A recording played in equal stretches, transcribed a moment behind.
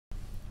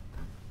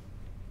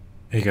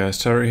Hey guys,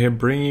 Tara here,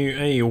 bringing you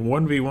a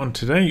 1v1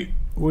 today.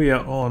 We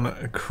are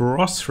on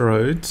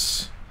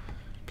Crossroads,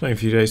 playing a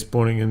few days.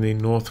 Spawning in the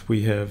north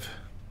we have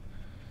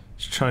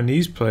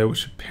Chinese player,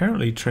 which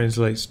apparently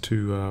translates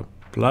to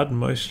blood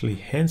mostly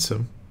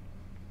handsome,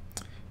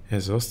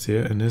 as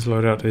Ostia, and his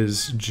loadout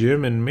is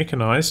German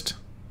mechanized,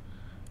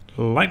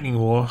 lightning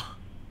war,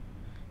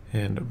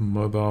 and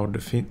mobile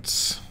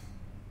defense.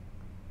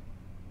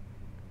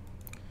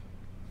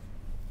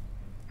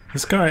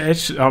 This guy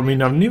actually, I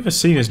mean, I've never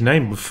seen his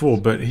name before,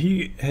 but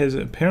he has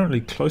apparently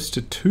close to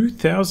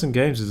 2,000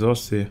 games as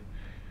us there.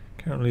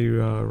 Currently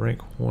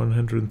rank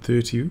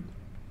 130.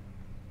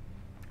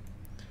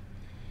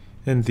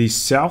 In the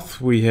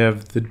south, we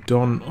have the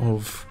Don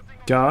of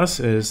Ghaz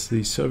as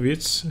the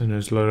Soviets, and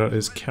his loadout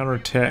is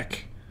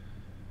counterattack,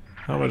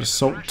 armored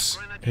assault,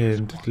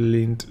 and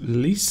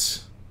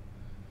Lend-Lease.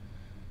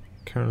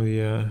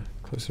 Currently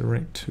close to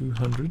rank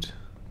 200.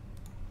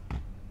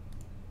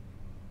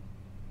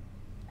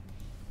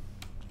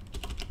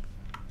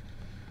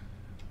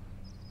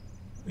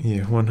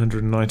 Yeah,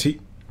 190.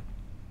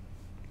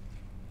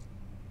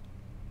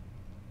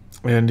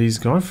 And he's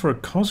going for a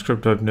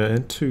conscript opener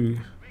and two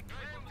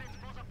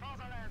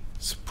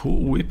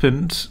support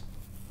weapons.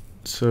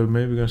 So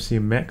maybe we're going to see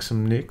a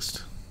Maxim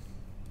next.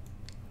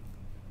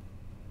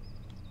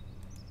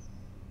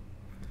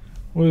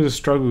 What is the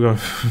struggle going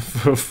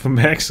for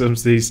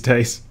Maxims these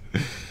days?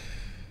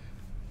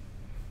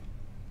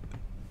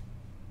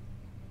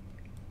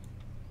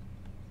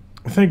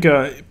 I think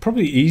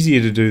probably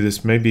easier to do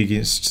this maybe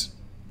against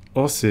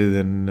Ostia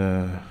than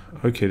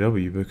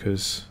OKW,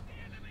 because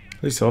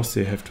at least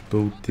Ostia have to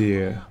build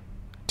their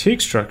tech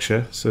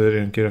structure so they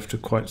don't get off to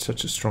quite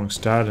such a strong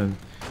start, and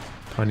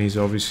Pioneers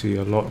are obviously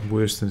a lot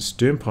worse than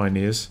Stern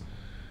Pioneers.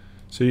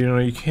 So you know,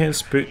 you can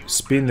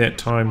spend that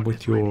time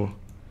with your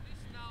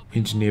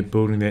engineer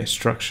building that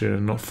structure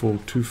and not fall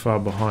too far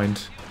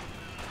behind,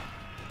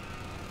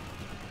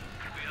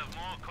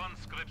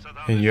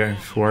 and you don't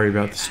have to worry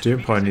about the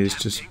Stern Pioneers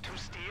just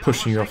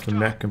pushing you off the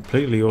map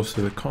completely.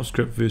 Also, the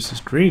conscript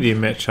versus grenadier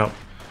matchup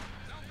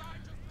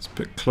is a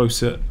bit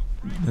closer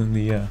than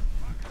the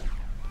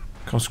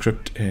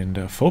conscript and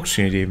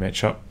Volksgrenadier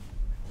matchup.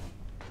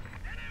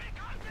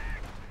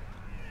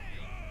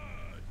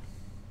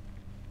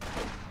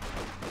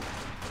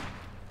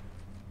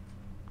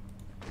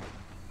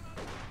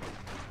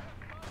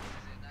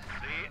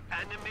 The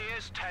enemy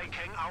is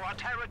taking our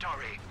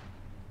territory.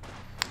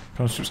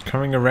 Conscript's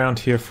coming around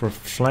here for a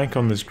flank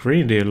on this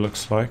grenadier,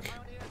 looks like.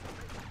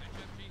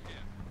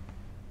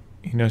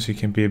 He knows he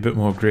can be a bit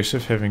more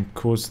aggressive, having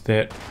caused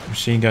that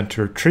machine gun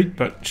to retreat,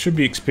 but should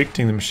be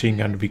expecting the machine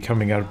gun to be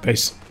coming out of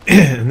base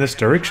in this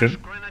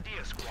direction.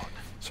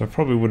 So I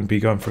probably wouldn't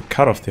be going for a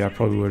cutoff there. I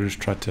probably would have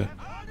just tried to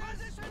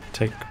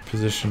take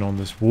position on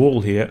this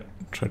wall here,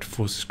 try to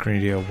force this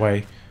grenadier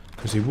away,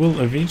 because he will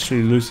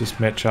eventually lose this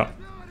matchup.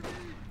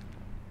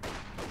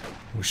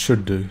 Or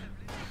should do.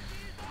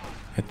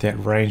 At that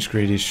range,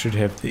 grenadiers should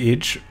have the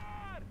edge.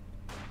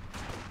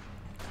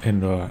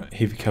 And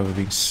heavy cover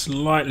being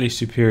slightly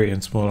superior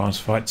in small arms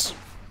fights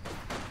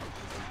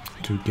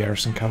to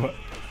garrison cover.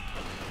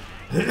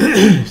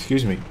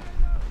 Excuse me.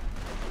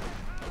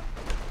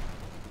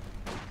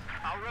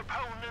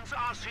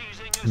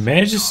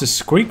 Manages to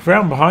squeak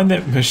round behind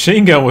that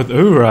machine gun with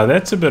Ura.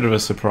 That's a bit of a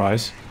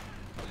surprise.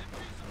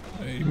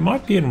 He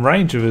might be in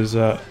range of his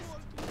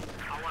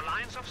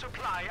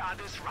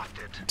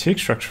tech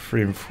structure for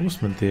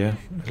reinforcement there.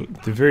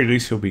 At the very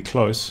least, he'll be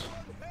close.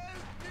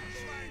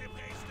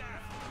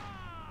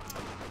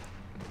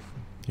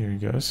 Here he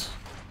goes.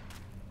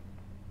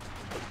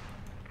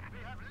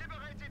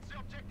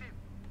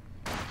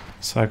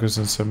 Cycles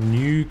in some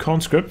new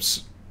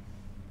conscripts.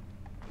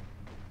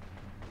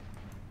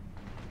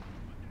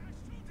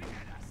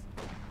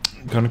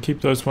 Gonna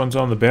keep those ones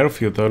on the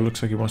battlefield though.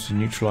 Looks like he wants to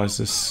neutralize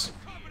this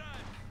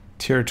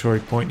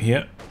territory point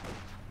here.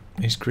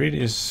 His grid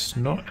is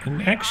not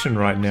in action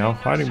right now,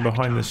 hiding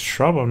behind this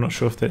shrub. I'm not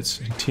sure if that's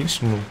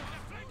intentional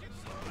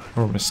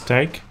or a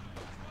mistake.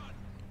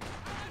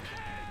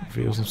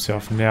 Reveals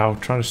himself now,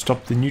 trying to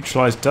stop the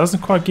neutralize.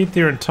 Doesn't quite get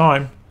there in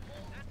time.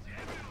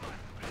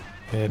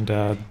 And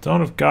Don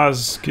of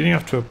Ghaz getting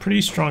off to a pretty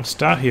strong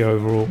start here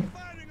overall.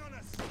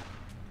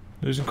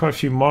 Losing quite a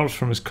few models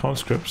from his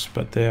conscripts,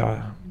 but they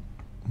are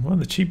one of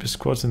the cheapest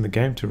squads in the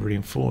game to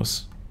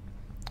reinforce.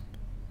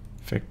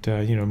 In fact,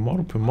 you know,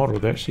 model per model,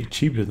 they're actually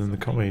cheaper than the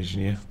combat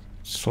engineer,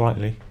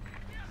 slightly.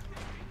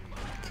 I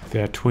think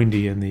they are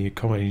 20 and the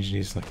combat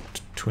engineer is like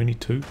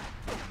 22.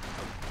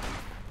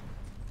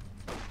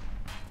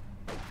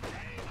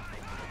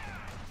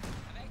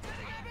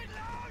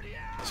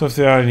 So if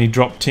there are any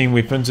drop team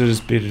weapons, it is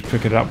better to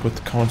pick it up with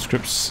the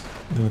conscripts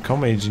than the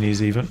combat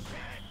engineers even.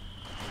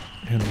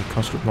 And the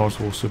conscript models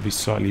will also be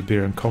slightly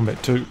better in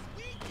combat too.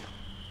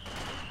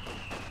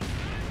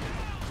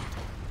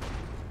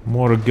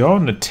 More to go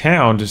in the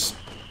town, just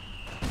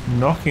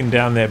knocking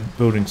down that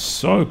building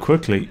so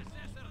quickly.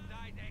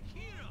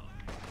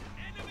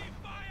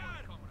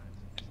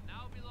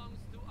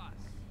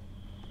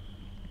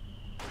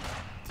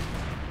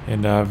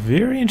 And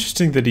very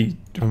interesting that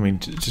I mean,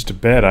 just a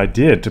bad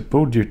idea to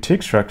build your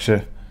tech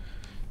structure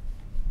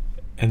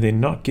and then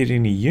not get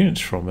any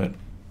units from it.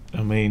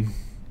 I mean,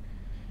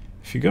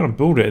 if you're going to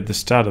build it at the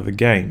start of the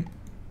game,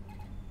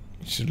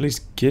 you should at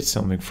least get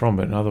something from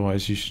it, and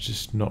otherwise you should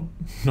just not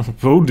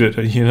build it,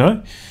 you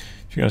know?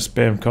 If you're going to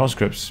spam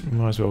conscripts, you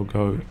might as well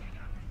go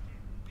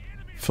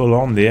full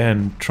on there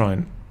and try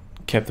and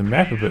cap the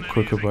map a bit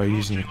quicker by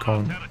using the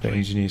combat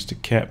engineers to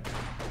cap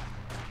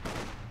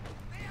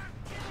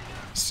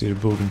instead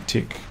of building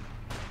tech.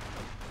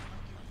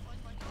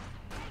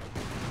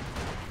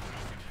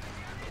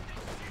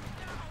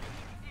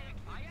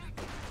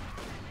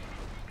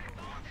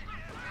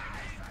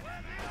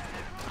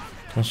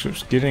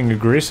 Conscripts getting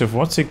aggressive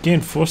once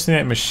again, forcing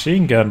that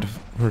machine gun to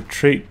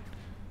retreat.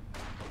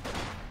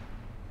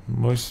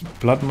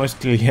 Blood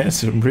mostly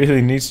handsome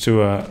really needs to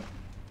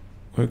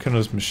work on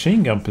his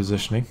machine gun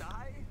positioning.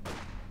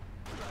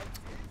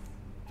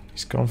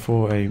 He's gone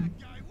for a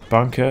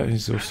bunker.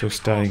 He's also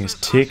starting his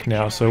tech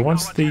now. So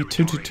once the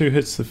 222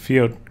 hits the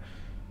field,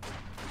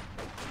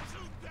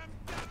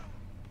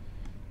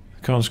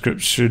 the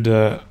conscript should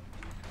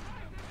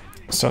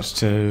start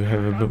to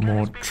have a bit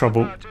more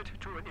trouble.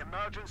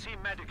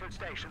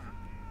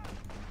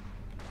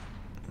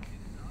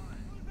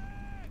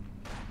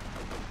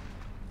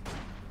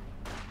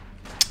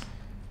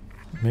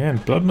 Man,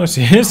 Blood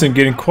mostly handsome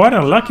getting quite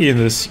unlucky in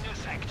this.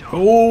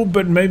 Oh,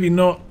 but maybe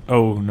not.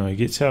 Oh no, he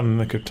gets out in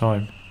the nick of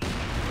time.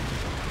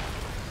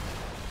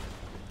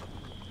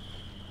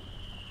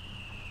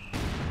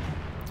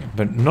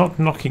 But not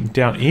knocking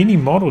down any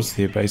models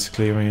there,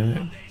 basically. I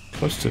mean,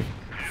 close to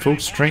full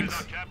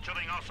strength.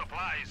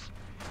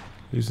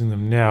 Losing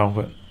them now,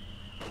 but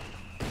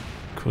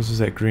causes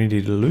that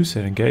Grenadier to lose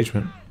that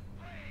engagement.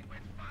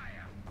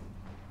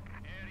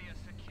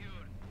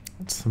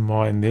 That's the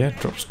mine there.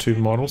 Drops 2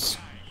 models.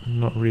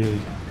 Not really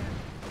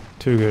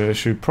too good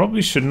issue.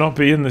 Probably should not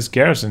be in this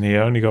garrison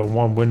here. Only got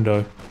 1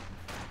 window.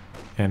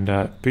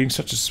 And being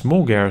such a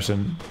small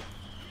garrison,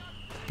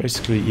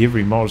 basically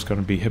every model is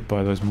going to be hit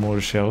by those mortar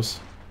shells.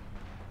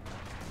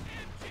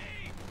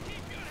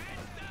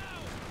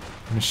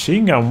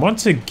 Machine gun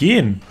once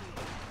again.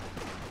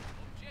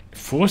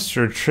 Forced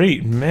to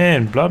retreat.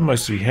 Man, Blood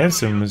mostly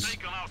handsome is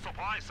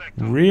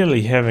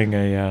really having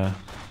a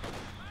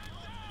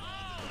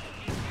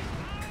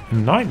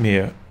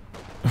nightmare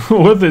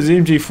with his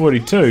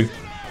MG42.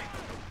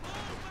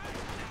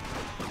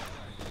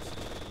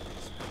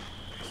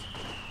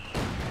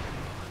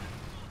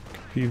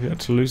 He's about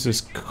to lose this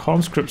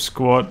conscript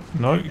squad.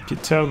 No,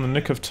 gets out in the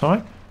nick of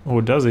time.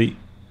 Or does he?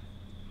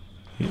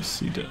 Yes,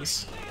 he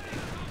does.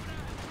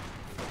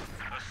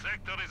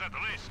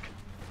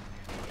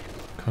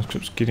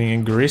 Conscript's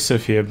getting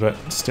aggressive here, but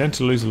stand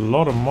to lose a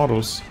lot of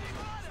models.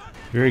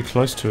 Very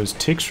close to his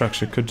tech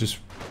structure. Could just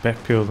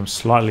backpeel them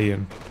slightly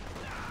and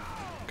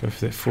go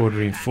for that forward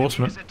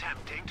reinforcement,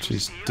 which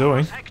he's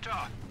doing.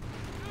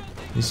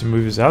 Needs to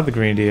move his other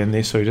Grenadier in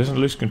there so he doesn't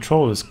lose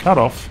control of his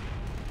cutoff.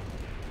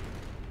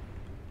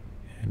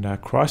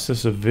 And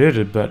crisis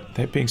averted, but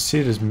that being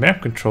said, his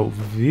map control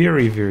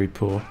very, very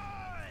poor.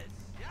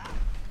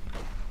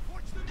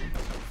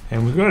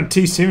 And we've got a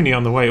T-70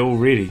 on the way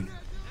already.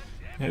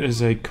 That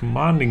is a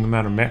commanding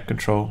amount of map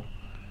control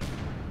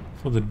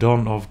for the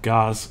Don of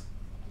Ghaz.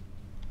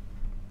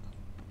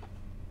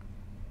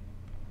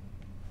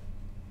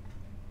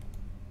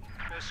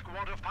 The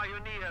squad of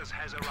pioneers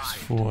has arrived.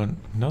 For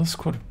another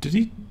squad of, did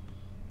he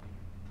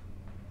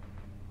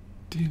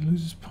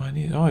lose his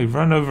pioneer? Oh, he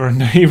ran over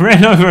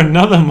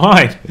another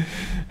mine.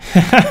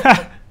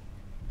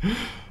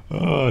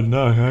 Oh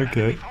no,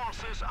 okay.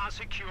 Forces are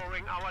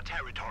securing our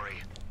territory.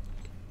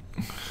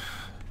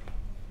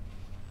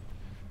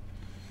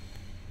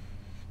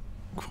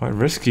 Quite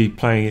risky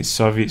playing against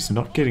Soviets,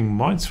 not getting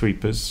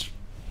minesweepers,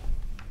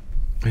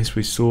 as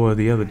we saw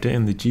the other day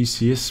in the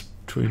GCS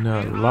between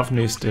Love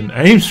Nest and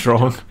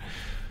Armstrong.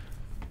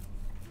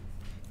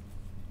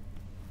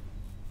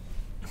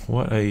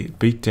 What a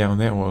beatdown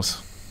that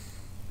was.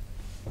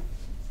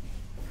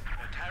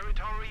 The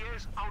territory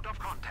is out of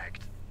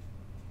contact.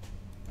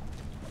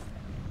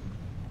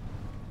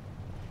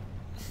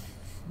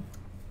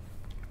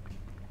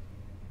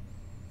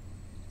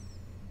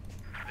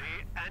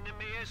 The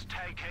enemy is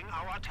taking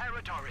our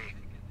territory.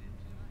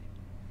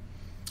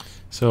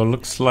 So it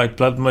looks like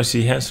Blood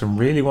Mostly Handsome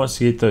really wants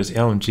to get those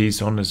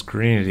LMGs on his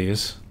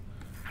Grenadiers,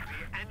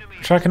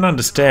 which I can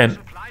understand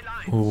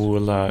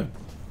will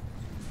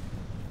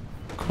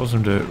cause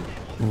him to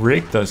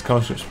wreck those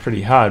conscripts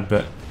pretty hard,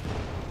 but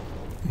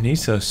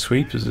needs those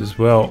sweepers as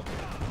well.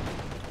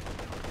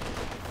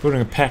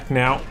 Building a pack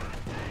now,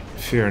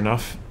 fair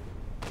enough.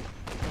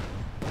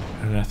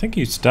 And I think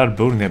he started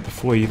building that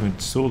before he even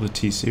saw the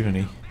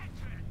T-70.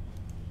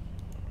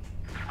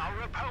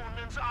 Our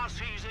opponents are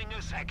seizing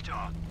a sector.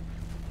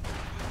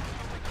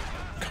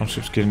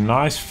 Conscripts get a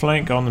nice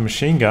flank on the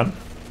machine gun.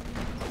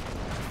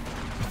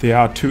 There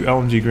are 2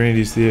 LMG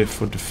Grenadiers there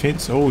for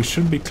defense. Oh, he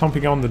shouldn't be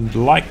clumping on the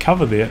light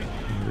cover there.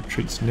 He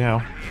retreats now.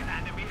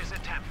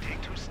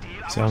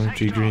 His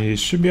LMG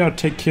Grenadiers should be able to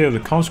take care of the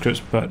conscripts,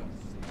 but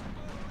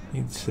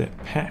Needs that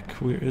pack.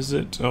 Where is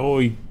it?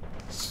 Oh,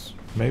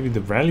 maybe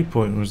the rally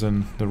point was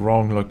in the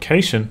wrong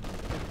location.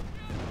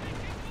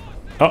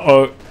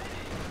 Uh-oh.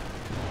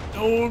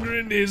 Oh,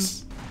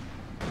 Grenadiers.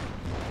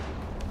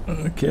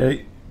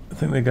 Okay. I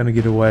think they're going to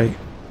get away.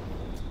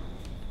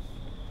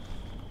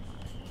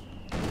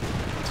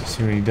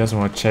 See when he doesn't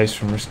want to chase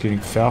from risk getting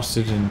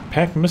fousted, and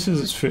pack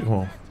misses its first.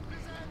 Well,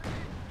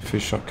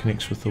 first shot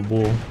connects with the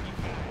wall.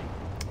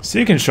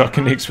 Second shot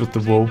connects with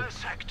the wall.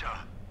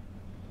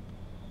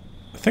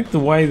 I think the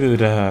way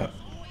that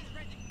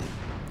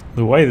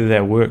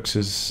that works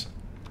is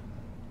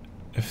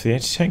if the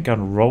anti-tank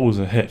gun rolls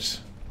a hit,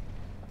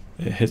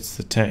 it hits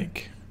the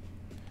tank.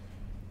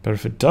 But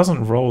if it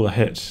doesn't roll a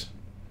hit,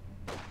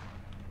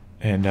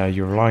 and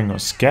you're relying on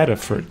scatter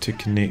for it to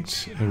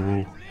connect, it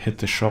will hit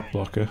the shot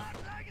blocker.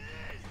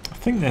 I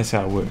think that's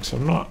how it works.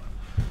 I'm not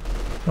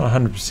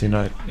 100%.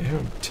 I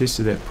haven't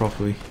tested that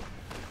properly.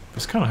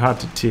 It's kind of hard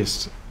to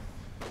test.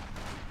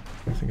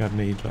 I think I'd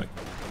need like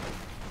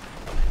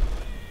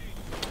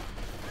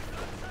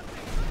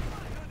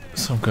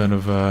some kind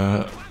of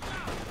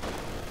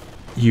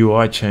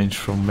UI change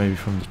from maybe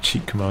from the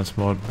cheat commands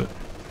mod, but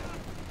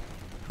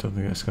I don't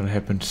think that's going to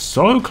happen.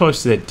 So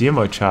close to that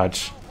demo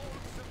charge,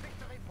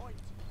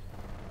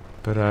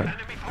 but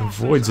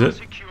avoids it.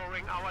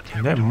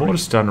 And that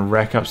mortar's starting to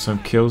rack up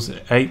some kills.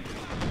 8,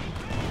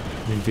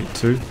 then get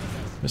 2.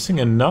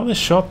 Missing another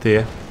shot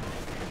there.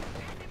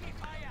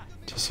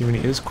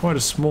 T70 is quite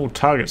a small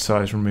target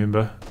size,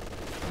 remember.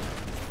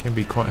 Can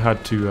be quite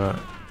hard to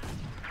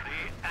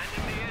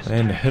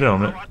land a hit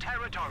on it,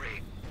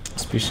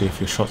 especially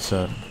if your shots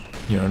are,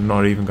 you know,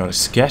 not even going to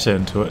scatter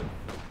into it.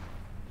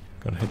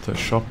 Got to hit those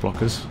shot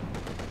blockers.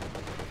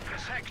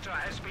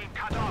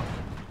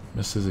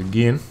 Misses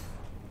again.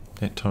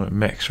 That time at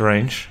max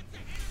range.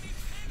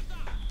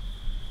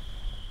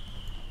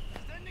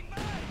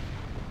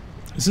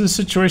 This is a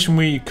situation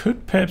where you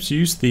could perhaps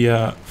use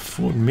the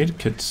Ford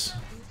medkits.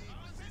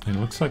 And it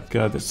looks like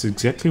that's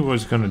exactly what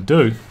it's going to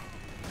do.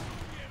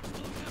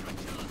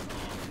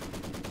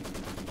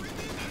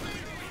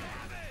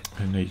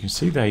 And you can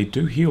see they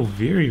do heal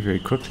very, very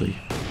quickly.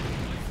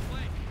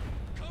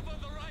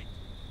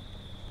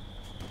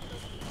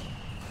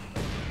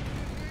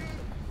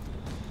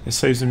 It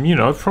saves them, you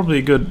know, probably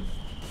a good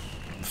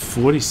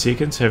 40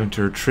 seconds having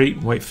to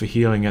retreat, wait for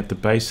healing at the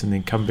base, and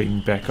then come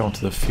back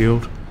onto the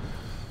field.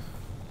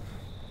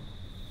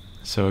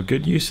 So a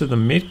good use of the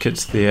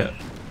medkits there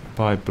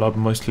by Blood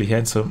Mostly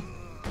Handsome.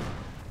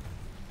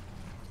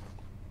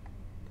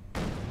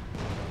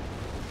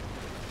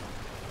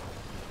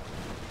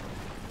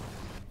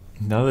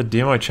 Another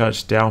demo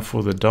charge down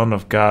for the Don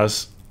of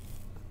Ghaz.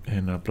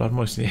 And Blood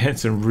Mostly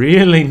Handsome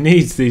really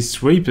needs these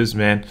sweepers,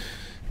 man.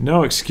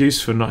 No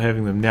excuse for not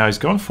having them now. He's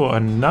gone for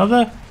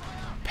another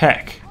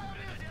pack.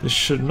 This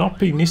should not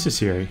be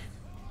necessary.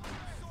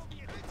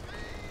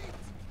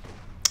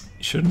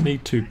 You shouldn't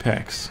need 2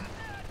 packs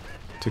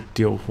to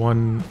deal with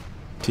 1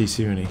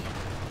 T70.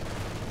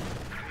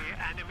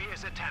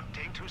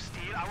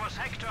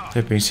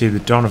 That being said, the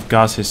Don of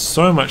Ghaz has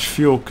so much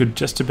fuel, could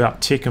just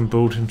about tech and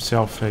build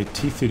himself a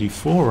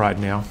T-34 right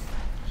now.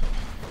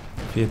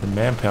 If he had the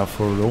manpower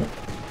for it all.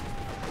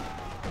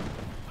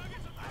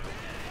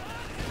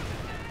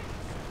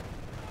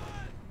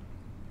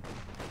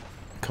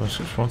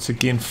 Conscripts once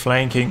again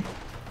flanking.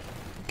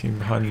 Getting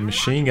behind the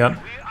machine gun.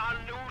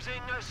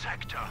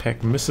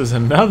 Pack misses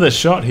another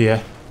shot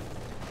here.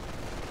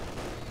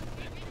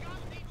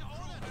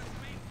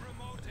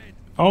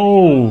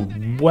 Oh,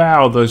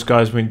 wow, those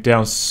guys went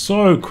down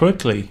so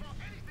quickly.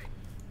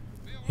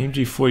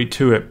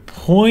 MG42 at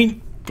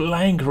point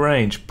blank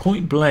range.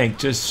 Point blank,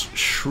 just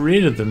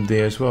shredded them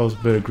there, as well as a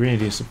bit of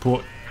grenadier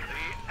support.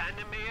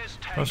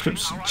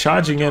 Conscripts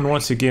charging in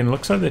once again.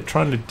 Looks like they're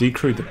trying to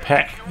decrew the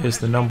pack as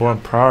the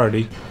 #1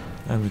 priority.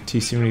 And the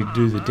T70 to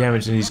do the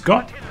damage. And he's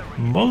got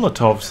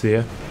Molotovs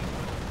there.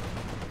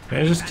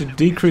 Manages to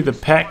decrew the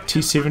pack.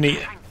 T70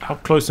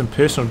 up close and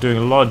personal, doing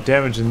a lot of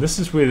damage. And this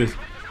is where the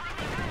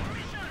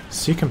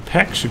second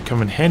pack should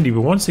come in handy,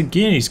 but once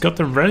again he's got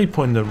the rally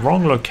point in the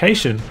wrong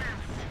location.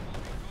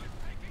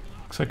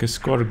 Looks like a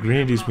squad of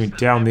grenadiers went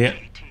down there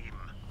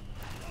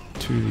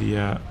to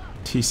the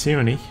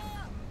T70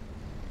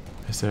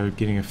 as they were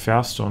getting a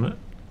Faust on it.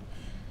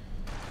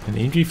 And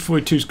the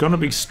MG42 is going to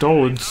be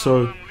stolen,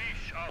 so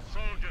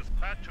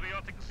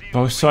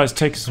both sides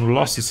taking some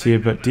losses here,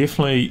 but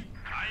definitely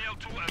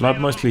Blood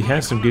Mostly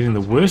Handsome getting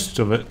the worst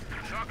of it.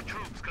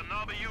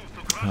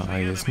 Oh,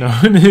 there's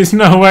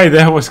no way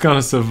that was going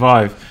to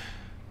survive.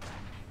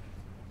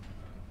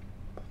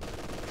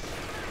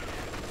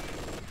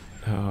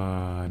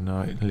 Oh,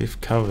 no, left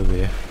cover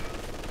there.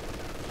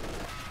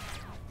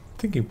 I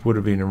think he would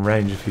have been in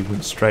range if he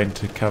went straight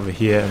into cover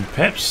here. And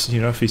perhaps, you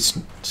know, if he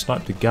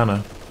sniped the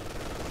gunner,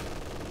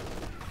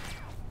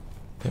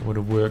 that would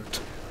have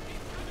worked.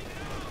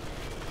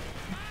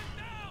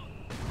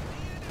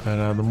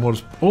 But the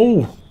mortars...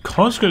 Oh,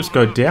 conscripts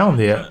go down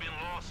there.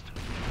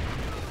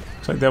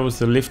 Looks like that was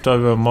the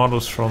leftover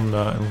models from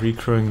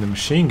recrewing the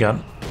machine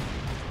gun.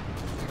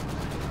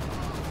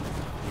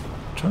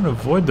 Trying trying to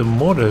avoid the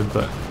mortar,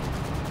 but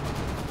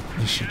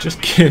you should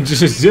just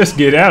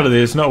get out of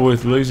there. It's not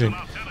worth losing.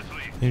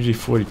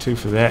 MG42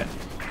 for that.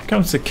 Here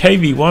comes the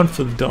KV1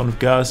 for the Don of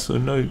Ghaz, so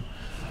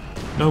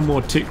no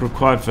more tech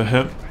required for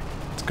him.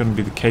 It's going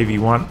to be the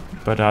KV1,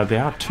 but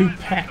there are 2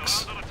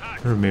 packs,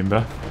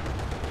 remember.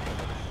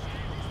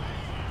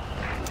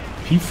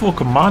 P4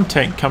 command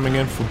tank coming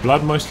in for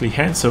Blood Mostly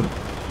Handsome.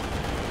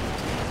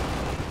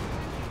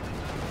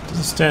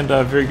 Doesn't stand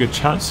a very good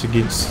chance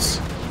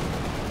against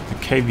the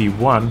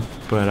KV1,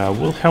 but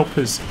will help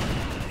his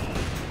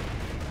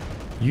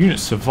unit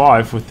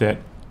survive with that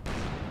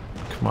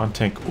command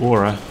tank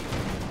aura.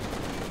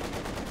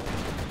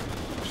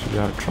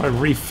 Should try to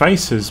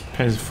reface his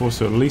Panzer IV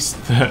so at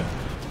least the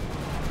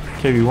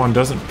KV1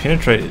 doesn't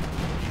penetrate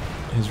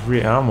his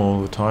rear armor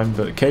all the time,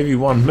 but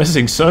KV1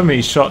 missing so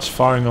many shots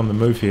firing on the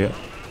move here.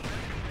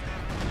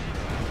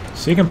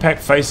 Second pack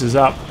faces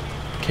up.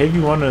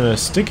 KV1 in a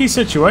sticky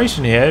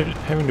situation here,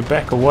 having to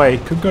back away,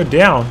 could go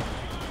down.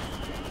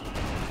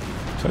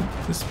 So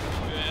this,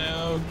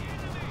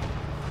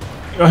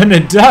 and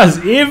it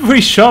does.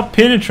 Every shot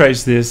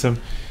penetrates there. Some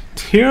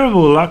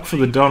terrible luck for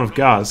the Don of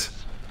Ghaz.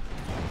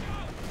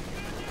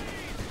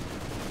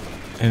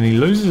 And he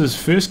loses his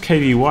first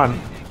KV1.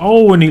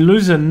 Oh, and he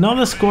loses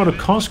another squad of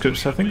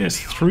conscripts. I think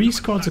that's 3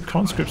 squads of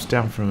conscripts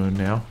down from him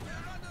now.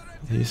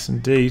 Yes,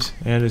 indeed.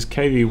 And his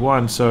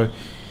KV1. So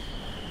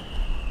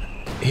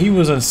he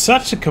was in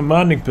such a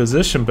commanding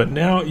position, but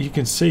now you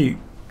can see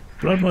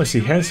Blood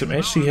Mostly Handsome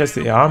actually has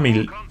the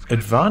army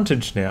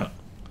advantage now.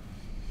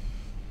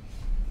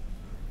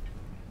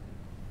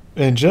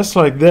 And just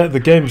like that, the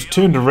game's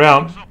turned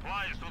around.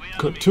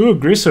 Got too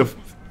aggressive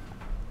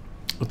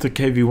with the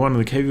KV1, and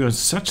the KV1 is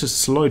such a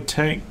slow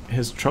tank,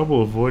 has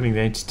trouble avoiding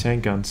the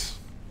anti-tank guns.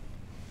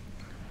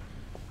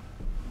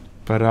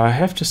 But I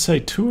have to say,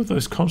 2 of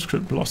those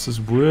conscript losses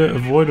were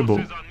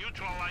avoidable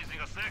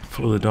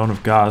for the Don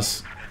of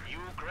Ghaz.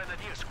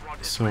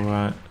 So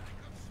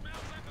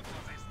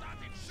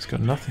he's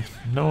got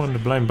no one to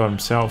blame but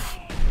himself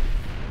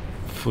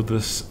for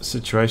this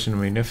situation. I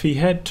mean, if he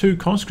had 2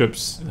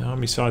 conscripts, the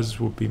army sizes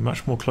would be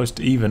much more close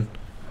to even.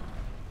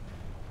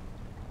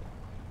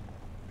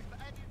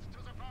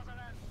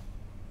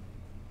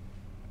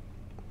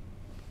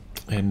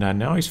 And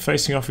now he's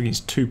facing off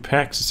against 2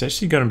 packs. It's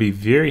actually going to be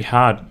very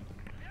hard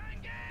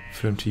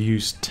for him to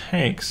use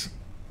tanks.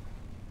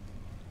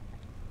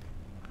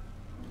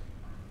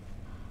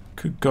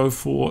 Could go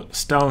for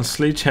Stalin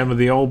Sledgehammer,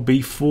 the old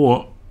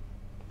B4.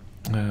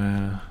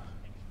 I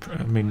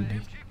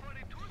mean,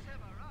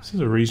 this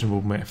is a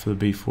reasonable map for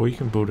the B4. You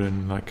can build it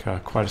in like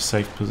quite a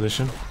safe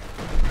position.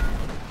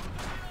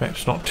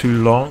 Map's not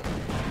too long.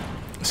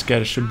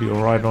 Scatter should be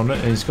alright on it,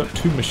 and he's got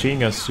 2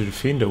 machine guns to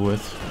defend it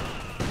with.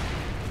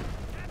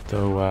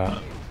 Though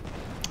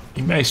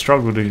he may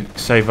struggle to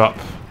save up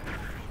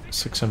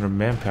 600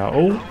 manpower.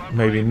 Oh,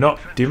 maybe not.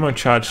 Demo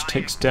charge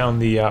takes down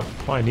the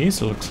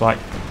Pioneers, it looks like.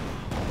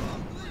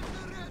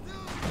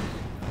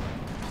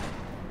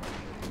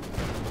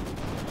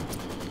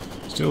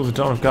 Still, the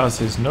Don of Ghaz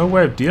has no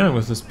way of dealing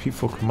with this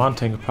P4 command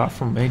tank apart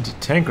from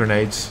anti-tank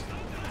grenades.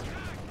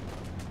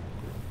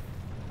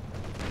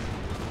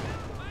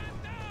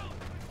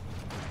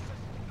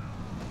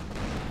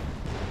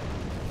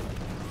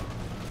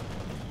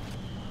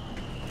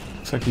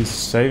 Looks like he's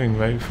saving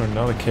maybe for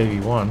another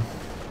KV1.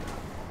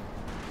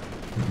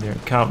 And there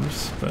it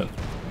comes, but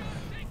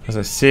as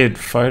I said,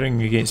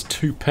 fighting against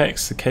 2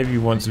 packs, the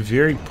KV1's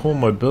very poor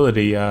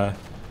mobility. I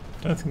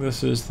don't think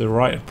this is the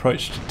right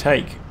approach to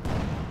take.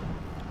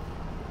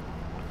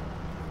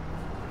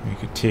 You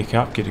could tech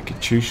up, get a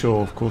Katyusha,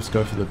 or of course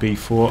go for the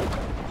B4.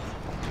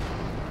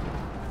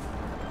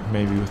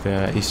 Maybe with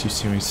our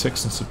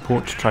SU-76 in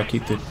support to try to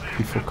keep the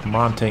P4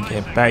 command tank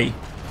at bay.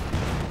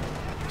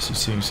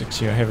 SU-76,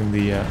 you know, having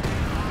the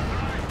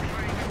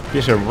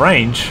better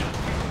range.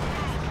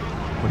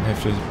 Wouldn't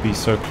have to be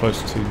so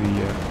close to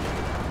the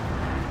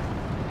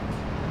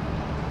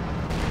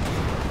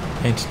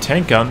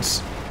anti-tank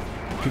guns.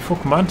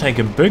 P4 command tank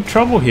in big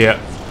trouble here,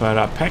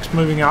 but Pack's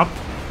moving up.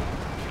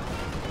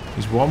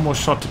 He's 1 more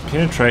shot to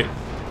penetrate.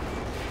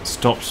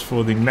 Stops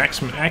for the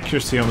maximum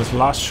accuracy on this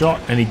last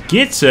shot, and he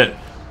gets it,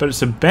 but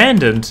it's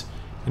abandoned,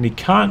 and he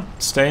can't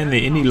stay in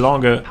there any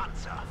longer.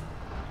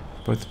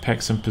 Both the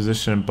packs in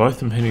position, and both of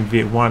them hitting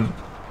Viet 1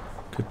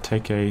 could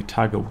take a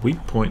target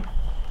weak point.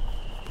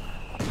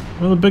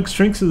 One of the big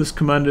strengths of this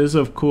commander is,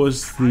 of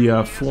course,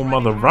 the 4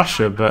 Mother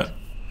Russia, but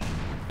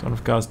Don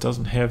of Ghaz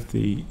doesn't have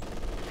the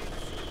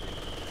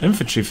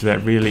infantry for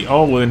that, really.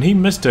 Oh, and he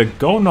missed a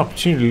golden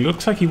opportunity.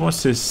 Looks like he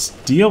wants to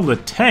steal the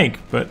tank,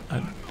 but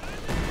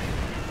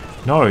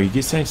no, he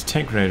gets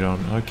anti-tank grenade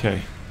on.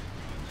 Okay,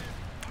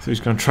 so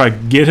he's going to try to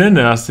get in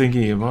there. I was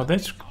thinking, well,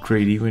 that's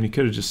greedy, when he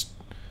could have just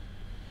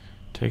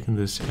taken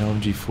this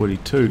LMG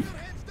 42.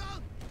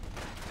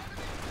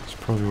 That's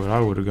probably what I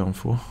would have gone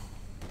for.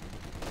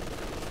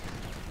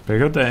 But I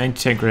got that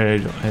anti-tank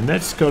grenade, and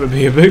that's got to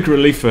be a big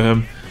relief for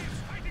him.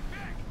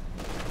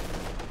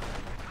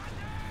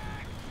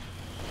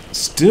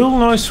 Still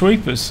no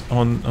sweepers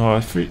on... Oh, I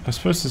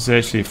suppose this is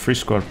actually a fresh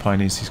squad of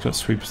pioneers. He's got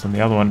sweepers on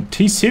the other one.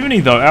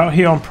 T-70 though, out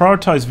here on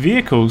prioritized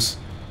vehicles.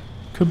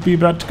 Could be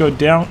about to go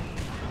down.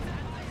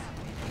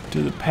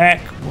 To the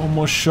pack. One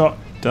more shot.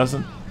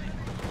 Doesn't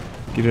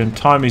get it in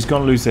time. He's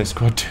going to lose that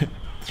squad too.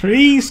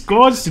 3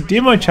 squads to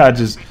demo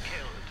charges.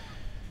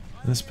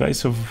 In the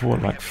space of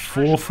what, like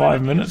 4 or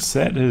 5 minutes?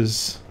 That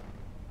is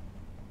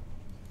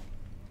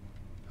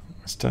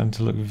starting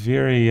to look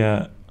very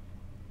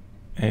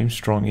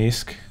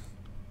Armstrong-esque.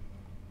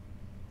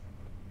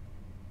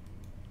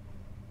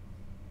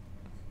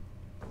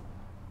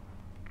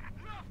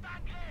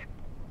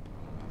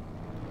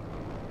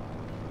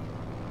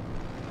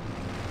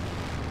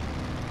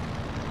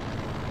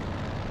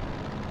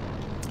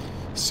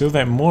 Still,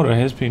 that mortar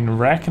has been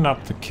racking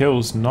up the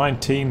kills.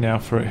 19 now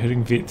for it,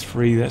 hitting Vet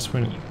 3. That's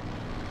when it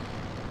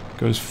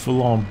goes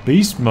full on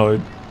beast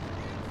mode.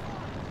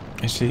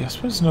 Actually, I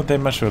suppose it's not that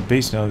much of a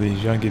beast now that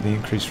you don't get the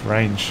increased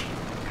range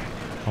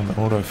on the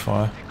auto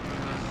fire.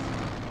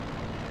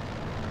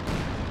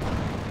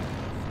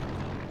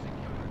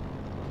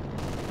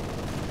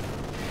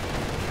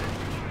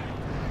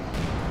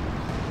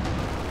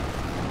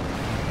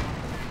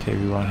 Okay,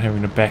 everyone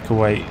having to back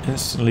away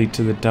instantly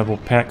to the double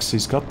packs.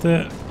 He's got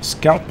the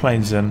scout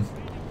planes in,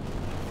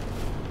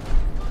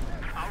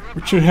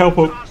 which should help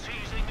him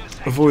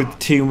avoid the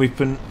team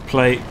weapon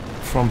play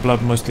from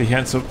Blood Mostly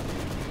Handsome.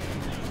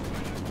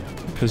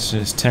 Position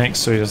his tanks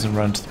so he doesn't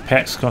run to the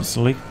packs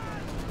constantly.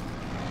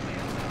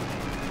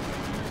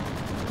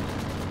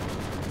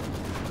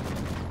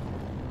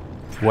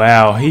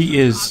 Wow, he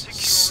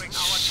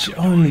is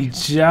only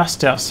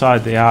just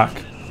outside the arc,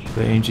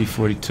 the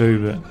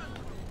MG42,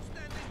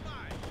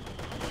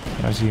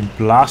 but he's getting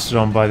blasted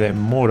on by that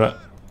mortar.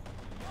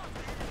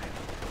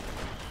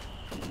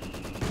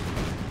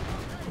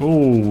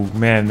 Oh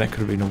man, that could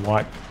have been a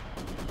wipe.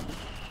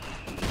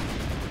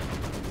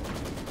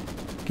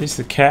 Gets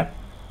the cap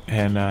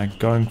and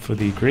going for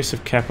the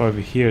aggressive cap over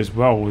here as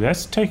well. Well,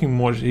 that's taking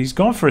mortar. He's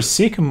gone for a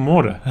second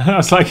mortar. I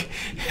was like,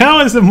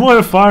 how is the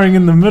mortar firing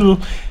in the middle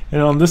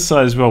and on this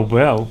side as well?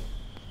 Well,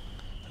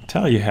 I'll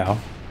tell you how.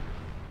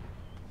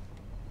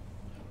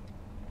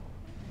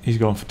 He's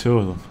gone for 2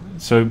 of them.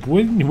 So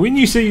when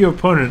you see your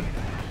opponent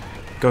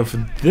go for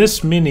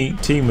this many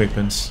team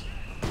weapons,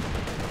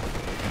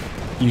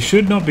 you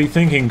should not be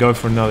thinking go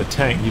for another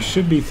tank. You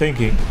should be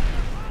thinking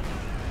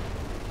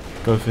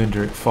go for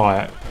indirect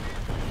fire.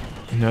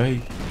 You know,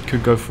 he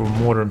could go for a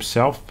mortar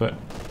himself, but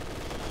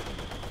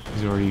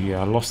he's already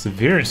lost the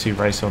variancy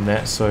race on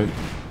that, so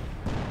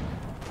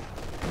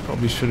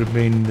probably should have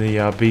been the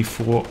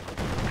B4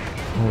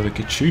 or the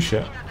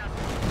Katyusha.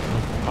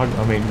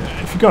 I mean,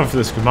 if you're going for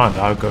this commander,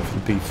 I would go for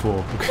the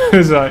B4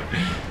 because I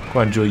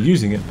quite enjoy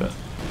using it, but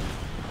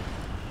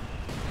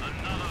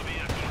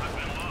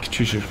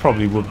Katyusha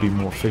probably would be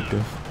more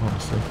effective,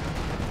 honestly.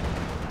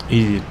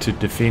 Easier to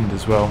defend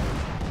as well.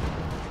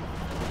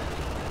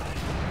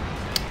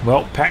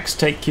 Well, packs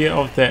take care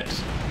of that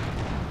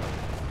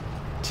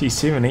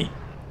T-70. We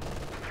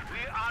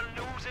are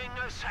losing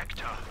a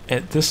sector.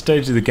 At this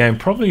stage of the game,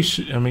 probably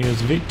should, I mean,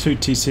 as Vet 2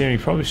 T-70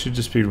 probably should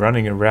just be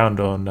running around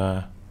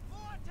on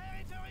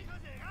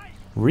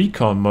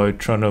recon mode,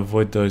 trying to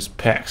avoid those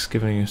packs,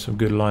 giving him some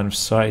good line of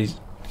sight.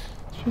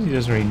 I suppose he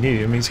doesn't really need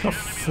it. I mean, he's got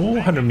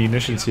 400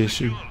 munitions here,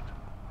 should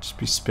just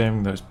be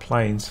spamming those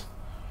planes.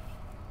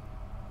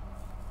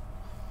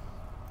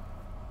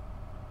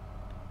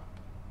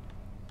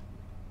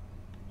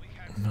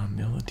 No,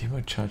 another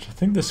demo charge. I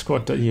think the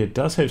squad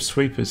does have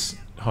sweepers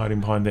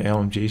hiding behind the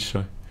LMG,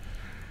 so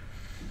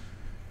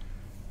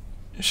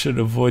should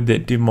avoid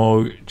that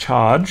demo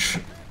charge.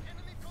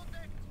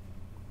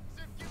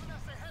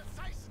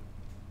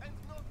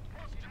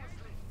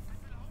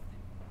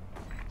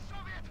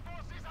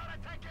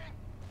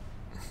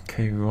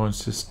 Okay,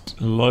 everyone's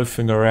just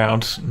loafing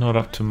around, not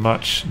up to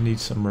much,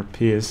 needs some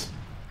repairs.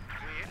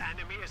 The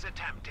enemy is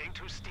attempting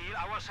to steal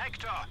our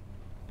sector.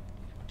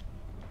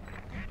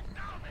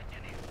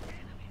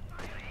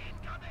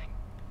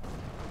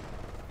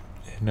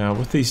 Now,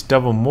 with these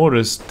double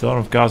mortars, Dawn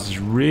of Ghaz is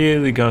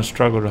really going to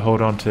struggle to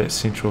hold on to that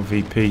central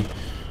VP.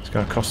 It's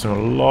going to cost him a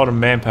lot of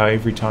manpower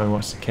every time he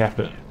wants to cap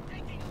it.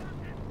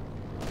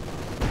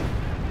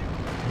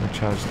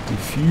 Charge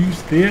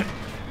defused there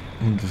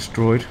and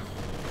destroyed.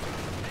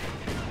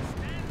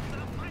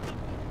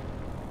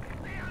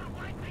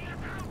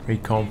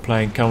 Recon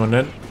plane coming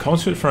in.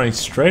 Conscripts running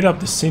straight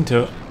up the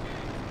center.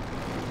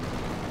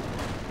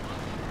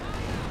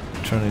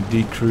 Trying to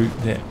decrew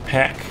that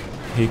pack.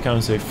 Here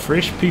comes a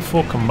fresh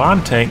P4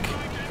 command tank.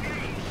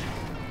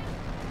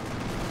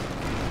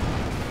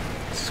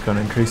 This is going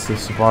to increase the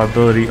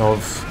survivability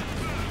of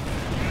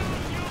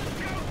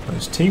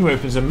those team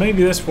weapons, and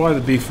maybe that's why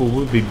the B4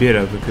 would be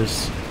better,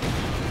 because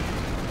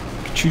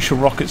Katyusha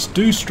rockets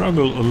do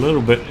struggle a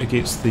little bit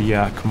against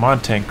the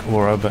command tank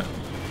aura, but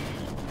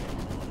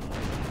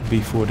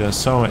B4 does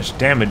so much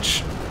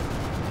damage.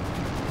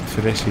 If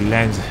it actually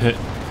lands a hit,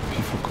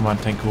 P4 command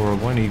tank aura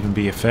won't even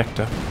be a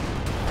factor.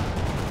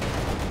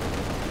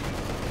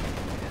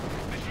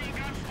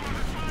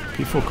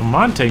 P4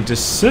 command tank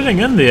just sitting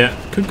in there.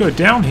 Could go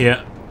down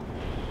here.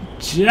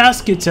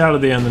 Just gets out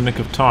of there in the nick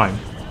of time.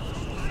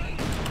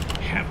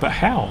 But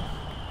how?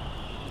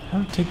 How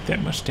did it take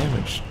that much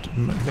damage?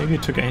 Maybe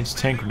it took an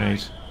anti-tank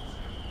grenade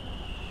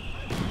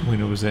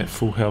when it was at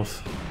full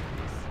health.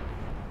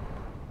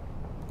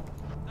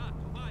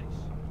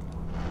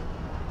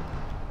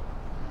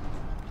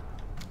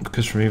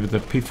 Because remember, the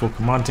P4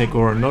 command tank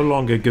aura no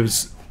longer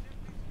gives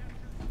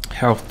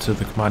health to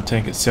the command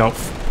tank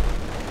itself.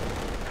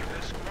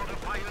 The squad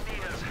of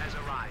pioneers has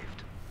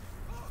arrived.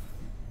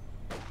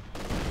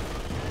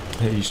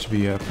 That used to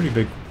be a pretty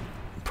big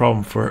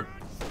problem for it.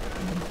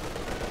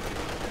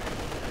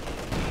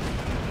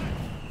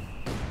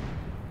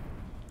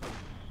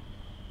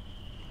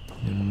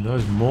 And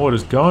those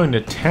mortars going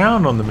to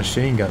town on the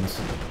machine guns.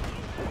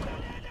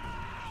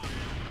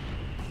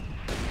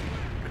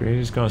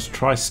 He's going to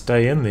try to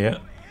stay in there.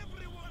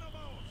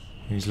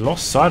 He's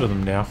lost sight of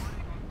them now.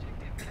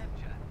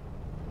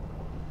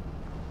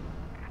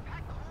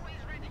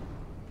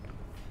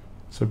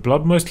 So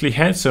Blood Mostly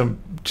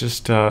Handsome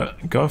just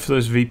going for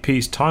those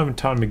VPs time and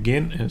time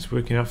again, and it's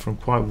working out for him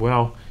quite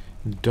well.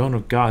 And Dawn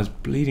of Ghaz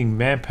bleeding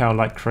manpower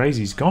like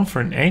crazy. He's gone for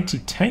an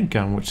anti-tank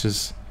gun, which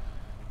is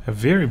a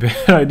very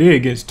bad idea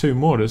against two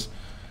mortars.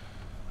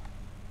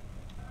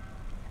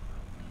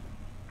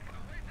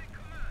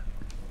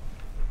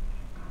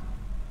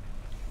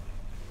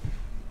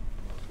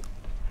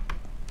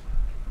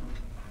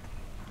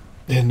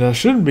 And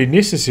shouldn't be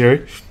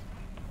necessary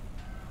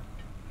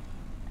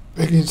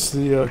against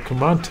the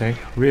command tank,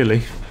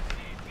 really.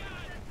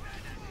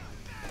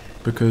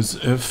 Because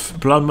if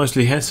Blood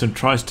Mostly Handsome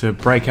tries to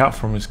break out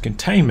from his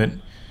containment,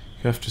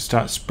 you have to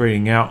start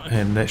spreading out,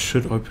 and that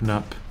should open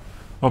up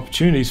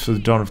opportunities for the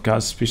Dawn of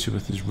Ghaz, especially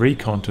with his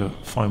recon, to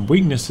find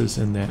weaknesses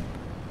in that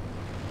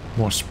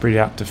more spread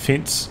out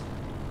defense.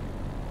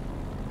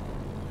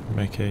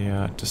 Make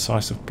a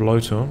decisive blow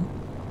to him.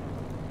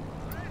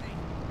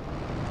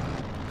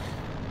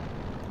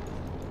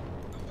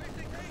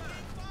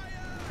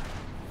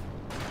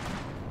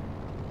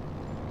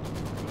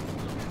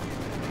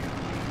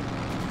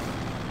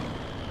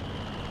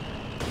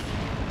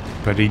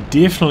 But he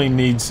definitely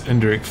needs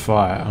indirect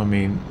fire. I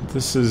mean,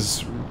 this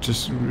is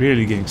just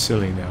really getting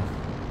silly now.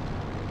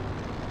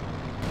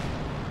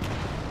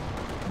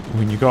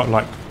 When you got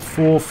like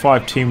 4 or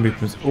 5 team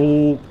weapons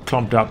all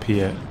clumped up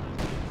here,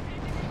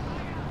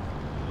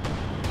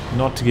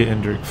 not to get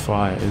indirect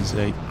fire is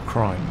a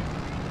crime.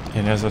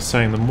 And as I was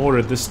saying, the mortar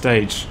at this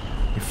stage,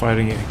 you're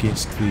fighting it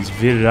against these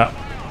vetted up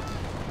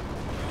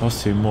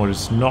Austrian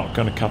mortars, not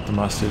going to cut the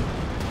mustard.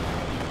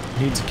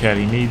 Needs a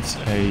caddy, needs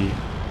a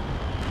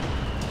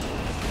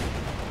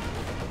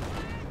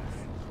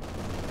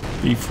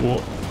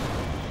B4.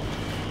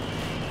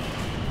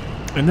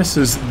 And this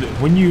is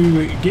when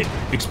you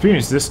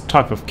experience this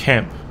type of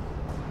camp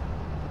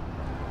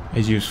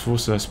as US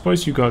forces. I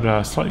suppose you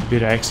got slightly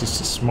better access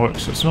to smoke,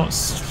 so it's not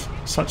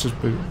such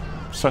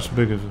a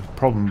big of a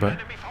problem. But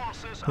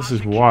this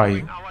is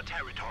why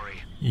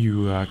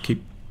you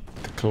keep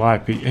the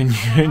Calliope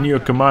in your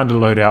commander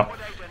loadout,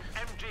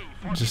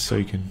 just so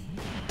you can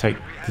take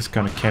this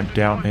kind of camp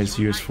down as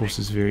US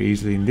forces very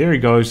easily. And there he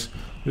goes.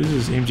 This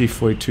is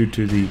MG42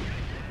 to the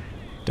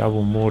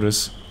double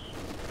mortars.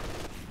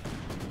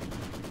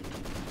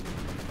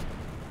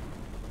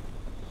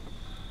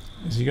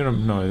 Is he gonna?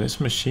 No, that's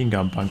a machine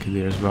gun bunker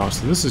there as well.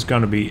 So this is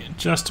going to be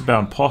just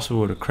about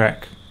impossible to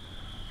crack.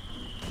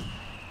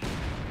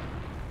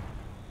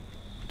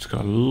 It's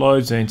got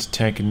loads of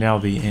anti-tank and now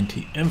the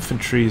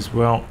anti-infantry as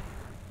well,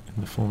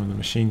 in the form of the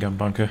machine gun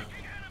bunker.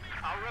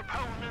 Our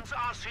opponents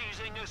are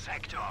seizing a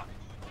sector.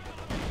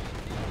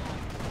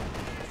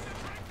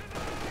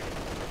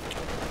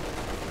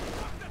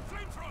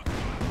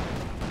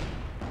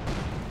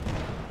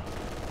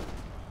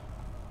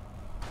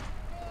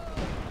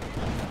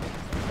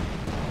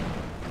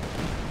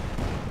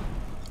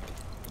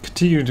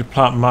 Continuing to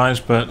plant mines,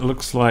 but it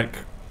looks like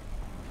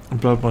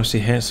Blood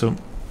Mostly Handsome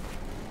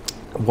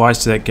wise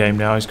to that game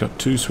now. He's got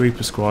 2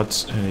 sweeper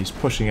squads and he's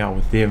pushing out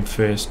with them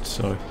first,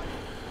 so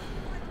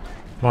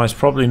mine's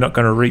probably not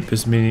going to reap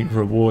as many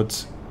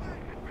rewards.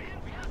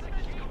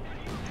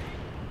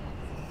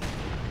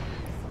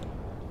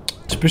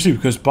 Especially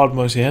because Blood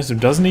Mostly Handsome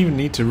doesn't even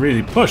need to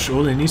really push.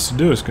 All he needs to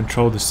do is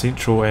control the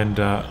central and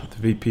the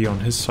VP on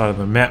his side of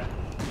the map.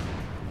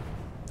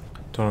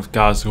 Dawn of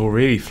Ghaz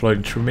already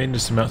floating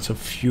tremendous amounts of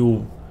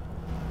fuel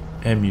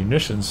and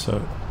munitions,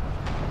 so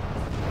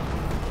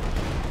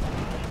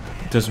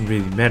it doesn't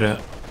really matter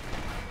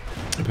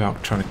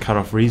about trying to cut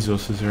off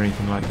resources or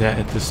anything like that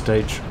at this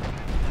stage.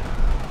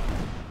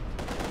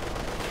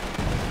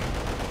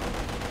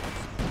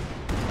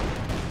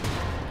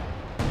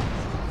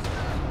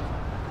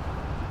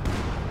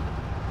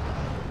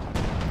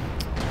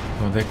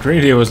 Well, that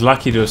Grenadier was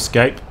lucky to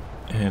escape,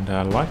 and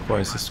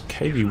likewise this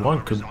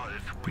KV-1 could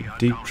be in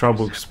deep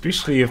trouble,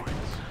 especially if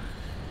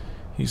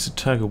he's a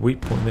target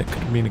weak point. That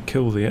could have been a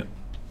kill there.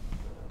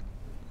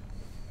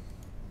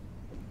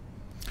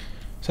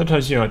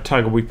 Sometimes, you know, a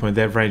target weak point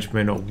at that range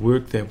may not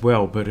work that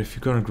well, but if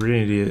you've got a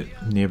grenadier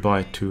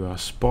nearby to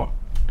spot,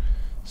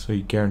 so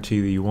you guarantee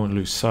that you won't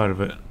lose sight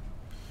of it,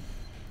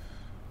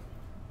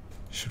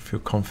 you should feel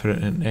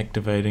confident in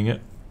activating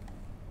it.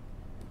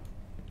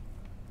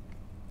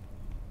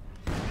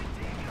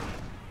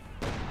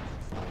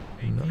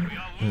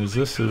 No, as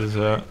this is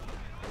going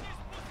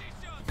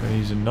to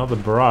use another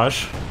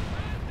barrage.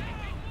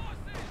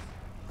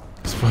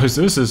 I suppose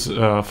this is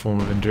a form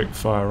of indirect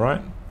fire,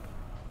 right?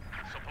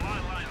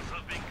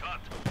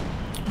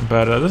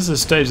 But this is a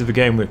stage of the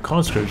game where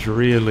conscripts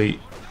really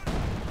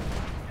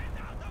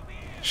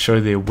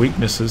show their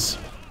weaknesses.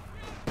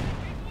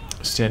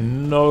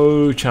 Stand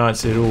no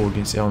chance at all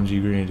against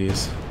LMG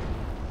Grenadiers.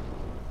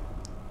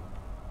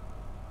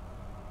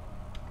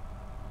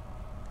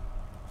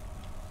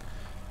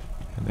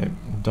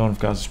 And Dawn of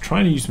Ghaz is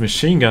trying to use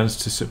machine guns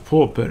to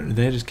support, but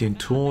they're just getting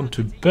torn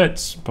to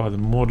bits by the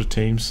mortar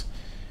teams.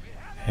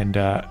 And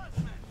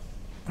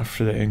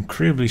after that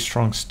incredibly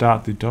strong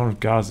start, the Dawn of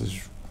Ghaz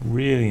is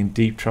really in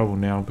deep trouble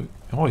now. But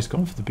oh, he's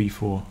gone for the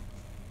B4.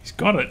 He's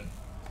got it.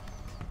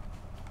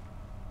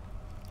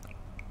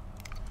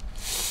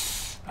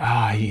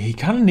 He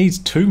kind of needs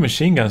 2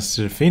 machine guns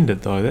to defend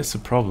it, though. That's the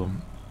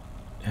problem.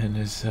 And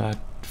his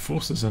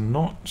forces are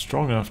not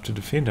strong enough to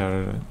defend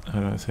it, I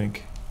don't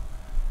think.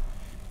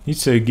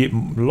 Needs to get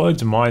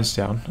loads of mines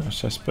down,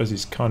 which I suppose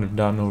he's kind of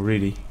done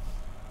already.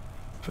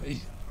 But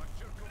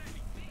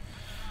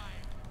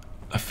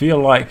I feel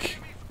like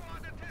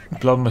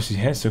Bloodmushy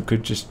Hanson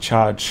could just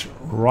charge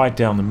right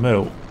down the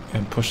middle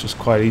and push this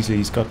quite easily.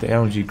 He's got the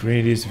LMG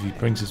Grenadiers if he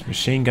brings his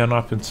machine gun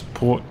up in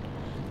support.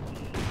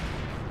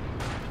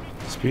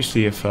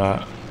 Especially if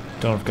Dawn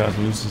of Ghaz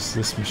loses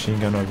this machine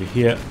gun over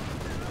here.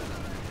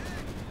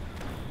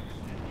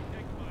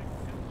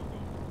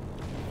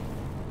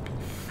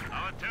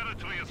 Our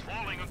territory is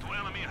falling into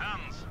enemy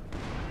hands.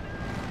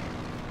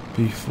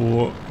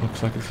 B4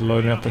 looks like it's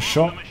loading up a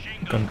shot.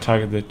 Going to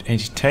target the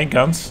anti-tank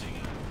guns.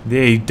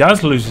 There, he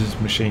does lose his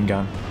machine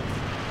gun.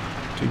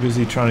 Too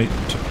busy trying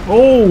to...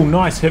 Oh,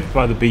 nice hit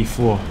by the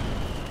B4.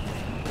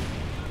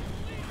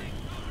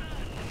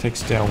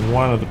 Takes down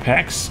one of the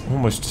packs,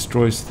 almost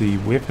destroys the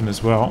weapon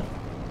as well.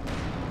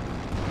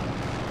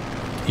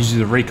 Uses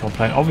the recon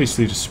plane,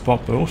 obviously to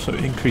spot, but also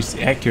increase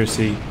the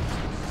accuracy.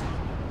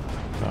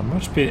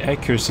 Much better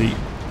accuracy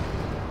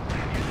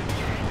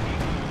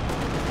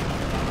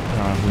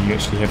when you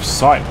actually have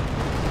sight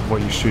of what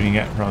you're shooting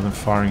at, rather than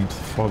firing into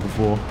the fog of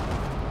war.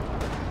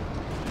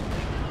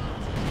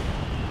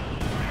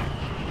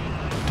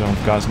 Dawn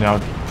of Ghaz now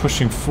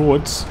pushing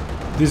forwards.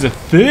 There's a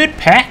 3rd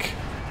pack?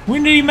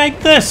 When did he make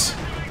this?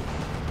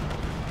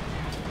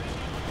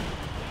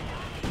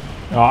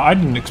 Oh, I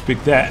didn't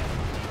expect that.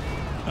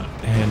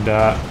 And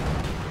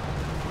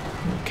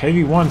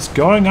KV-1's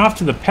going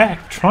after the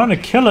pack, trying to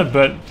kill it,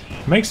 but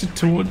makes it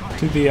to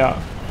the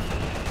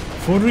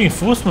forward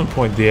reinforcement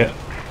point there.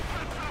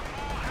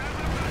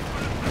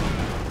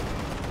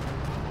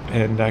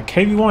 And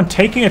KV-1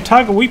 taking a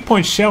target weak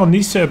point shell,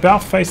 needs to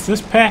about face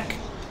this pack.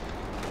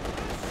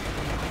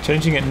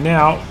 Changing it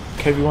now.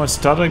 KV-1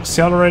 started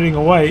accelerating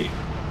away.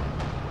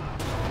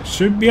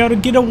 Should be able to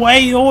get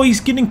away. Oh, he's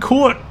getting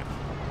caught.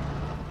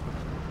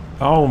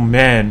 Oh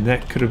man,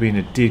 that could have been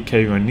a dead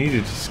KV-1.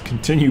 Needed to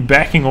continue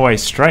backing away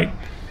straight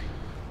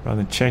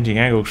rather than changing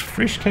angles.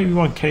 Fresh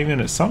KV-1 came in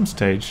at some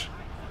stage.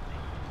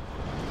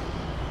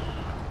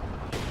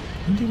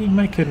 When did he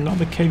make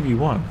another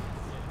KV-1?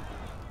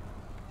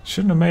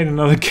 Shouldn't have made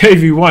another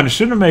KV-1.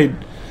 Shouldn't have made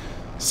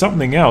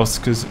something else,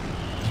 because his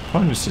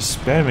opponent's just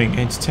spamming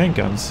anti-tank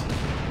guns.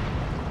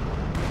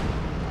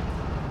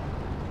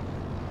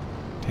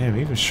 Damn,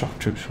 even shock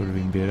troops would have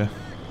been better.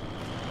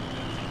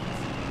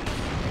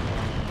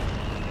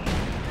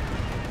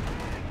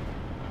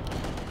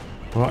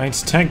 Well,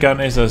 anti-tank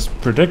gun, as I was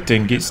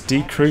predicting, gets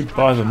decrewed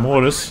by the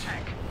mortars.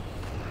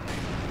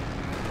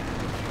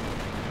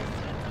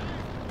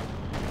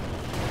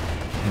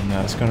 And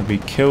it's going to be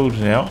killed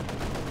now.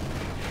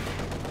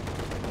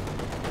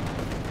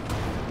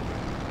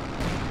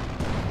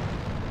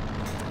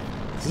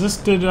 This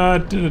did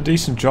a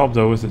decent job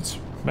though, with its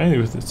mainly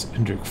with its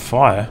indirect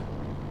fire.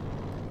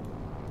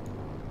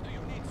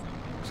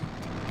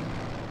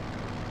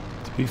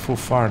 The B4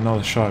 fire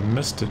another shot. I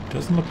missed it.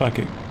 Doesn't look like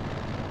it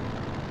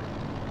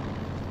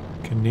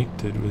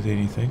connected with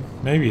anything.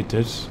 Maybe it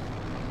did.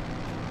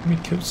 How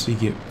many kills did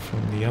he get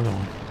from the other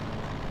one?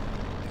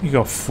 You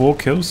got 4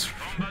 kills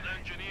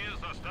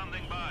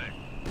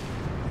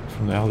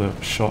from the other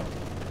shot.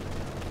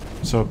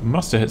 So it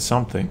must have hit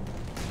something.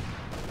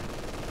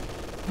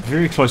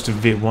 Very close to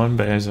Vet 1,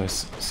 but as I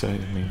say,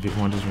 I mean, Vet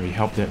 1 doesn't really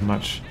help that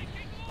much.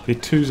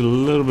 Vet 2 is a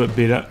little bit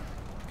better.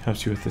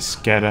 Helps you with the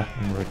scatter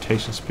and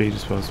rotation speed,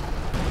 as well as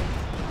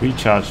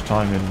recharge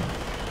time, and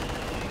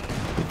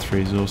Vet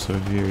 3 is also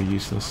very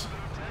useless.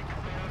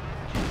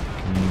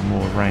 Giving you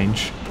more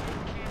range.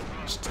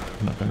 Just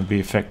not going to be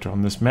a factor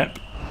on this map.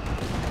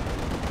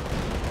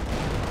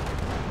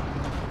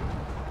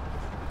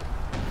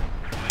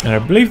 And I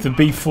believe the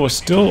B4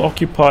 still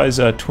occupies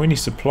 20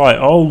 supply.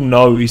 Oh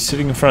no, he's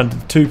sitting in front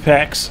of the 2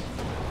 packs.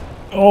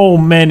 Oh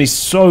man, he's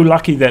so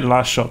lucky that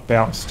last shot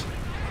bounced.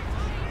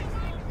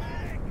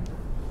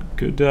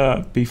 Good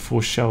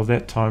B4 shell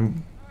that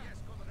time.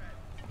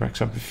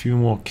 Racks up a few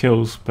more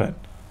kills, but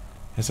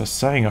as I was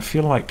saying, I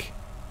feel like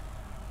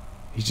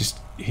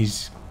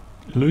he's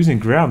losing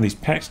ground. These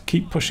packs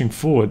keep pushing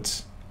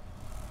forwards.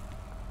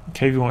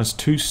 KV1's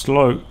too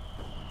slow.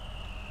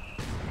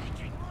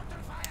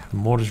 The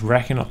mortar's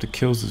racking up the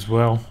kills as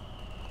well.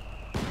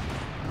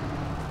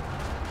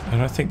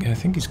 And I think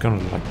he's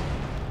gonna like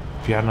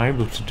be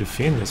unable to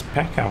defend this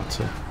pack out.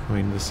 I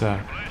mean this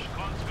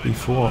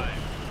B4.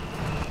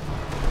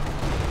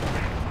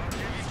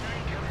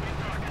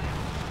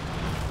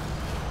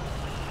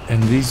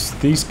 And these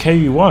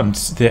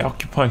KV1s, they're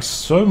occupying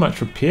so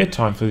much repair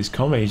time for these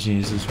combat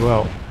engineers as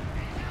well.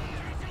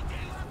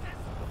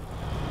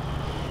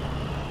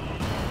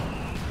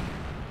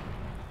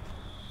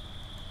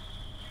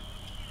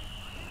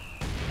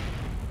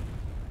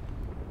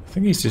 I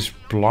think he's just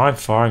blind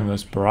firing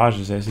those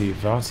barrages as he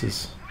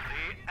advances.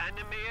 The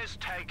enemy is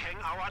taking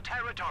our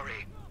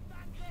territory.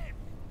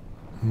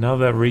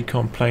 Another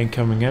recon plane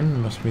coming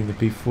in. Must mean the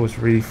B4 is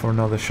ready for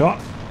another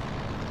shot.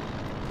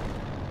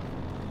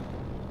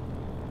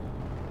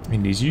 I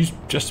mean, he's used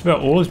just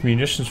about all his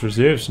munitions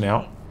reserves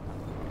now.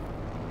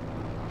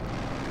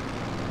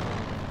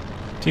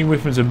 Team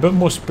weapons are a bit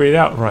more spread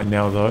out right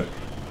now though.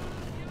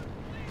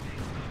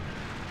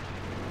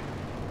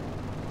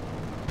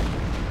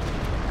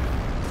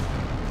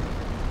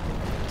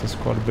 Does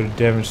quite a bit of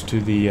damage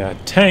to the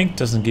tank.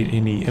 Doesn't get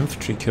any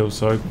infantry kills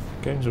though.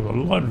 Gains a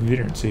lot of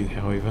veterancy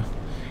however.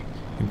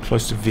 And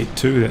close to Vet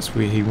 2, that's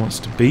where he wants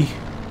to be.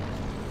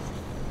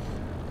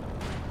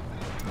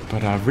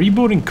 But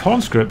rebuilding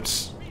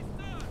conscripts,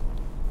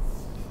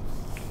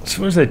 I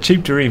suppose they're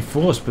cheap to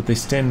reinforce, but they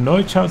stand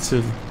no chance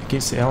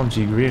against the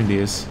LMG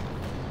Grenadiers.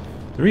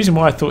 The reason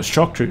why I thought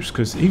shock troops,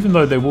 because even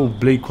though they will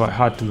bleed quite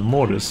hard to the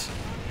mortars,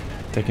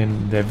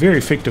 they're very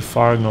effective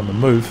firing on the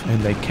move,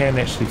 and they can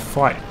actually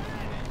fight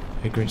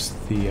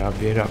against the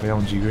beat up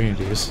LMG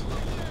Grenadiers.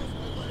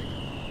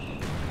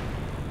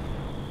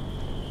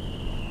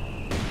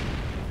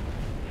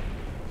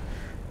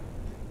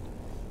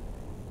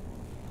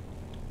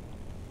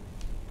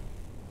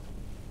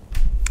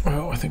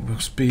 Well, I think we'll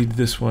speed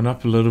this one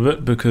up a little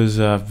bit because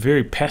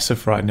very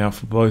passive right now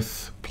for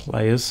both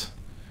players.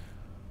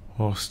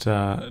 Whilst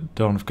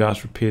Don of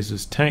Ghaz repairs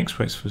his tanks,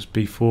 waits for his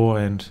B4,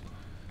 and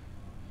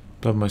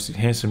Blood Mostly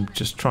Handsome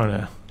just trying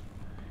to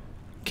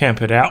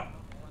camp it out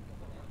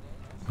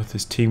with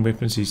his team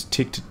weapons. He's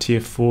ticked to tier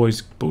 4.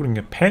 He's building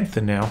a Panther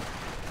now.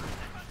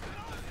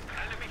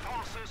 Enemy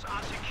forces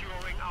are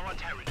securing our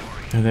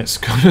territory. And that's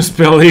going to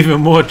spell even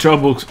more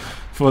trouble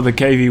for the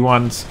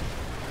KV1s.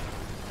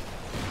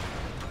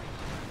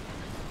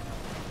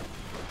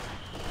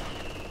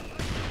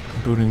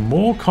 Building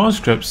more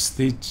conscripts.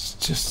 They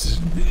just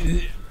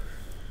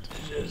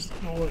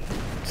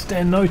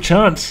stand no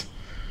chance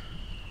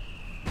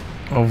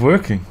of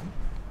working.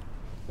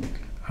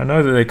 I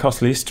know that they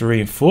cost less to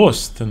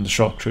reinforce than the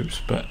shock troops,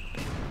 but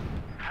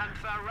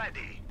Panther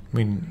ready. I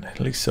mean, at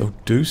least they'll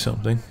do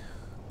something.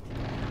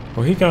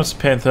 Well, here comes the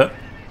Panther.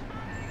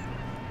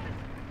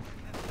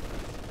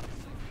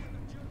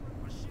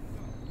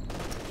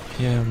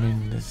 Yeah, I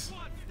mean, there's...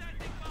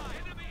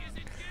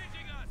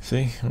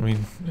 See, I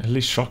mean, at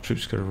least shock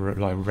troops could have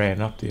like ran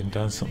up there and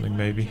done something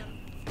maybe.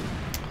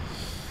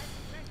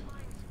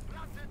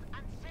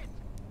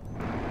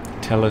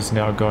 Teller's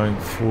now going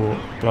for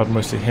Blood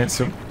Mostly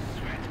Handsome.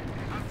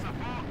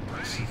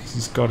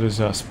 He's got his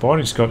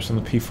spotting scopes on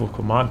the P4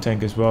 command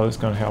tank as well. That's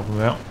going to help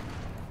him out.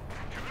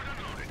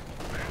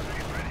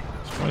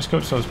 Spotting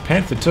scopes on his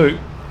Panther too.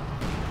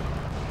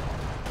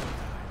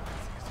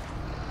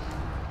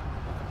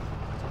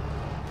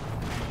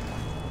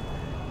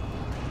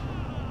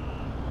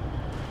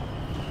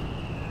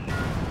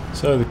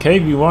 So the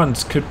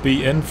KV1s could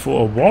be in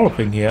for a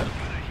walloping here.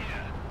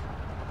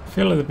 I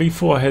feel like the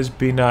B4 has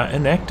been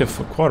inactive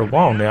for quite a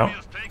while now.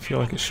 I feel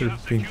like it should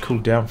have been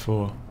cooled down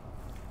for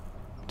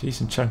a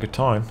decent chunk of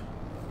time.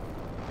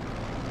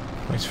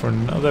 Waits for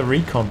another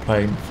recon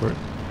plane for it.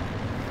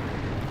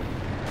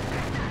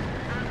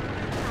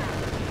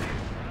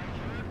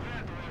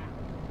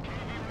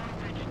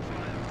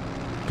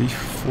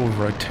 B4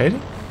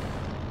 rotating?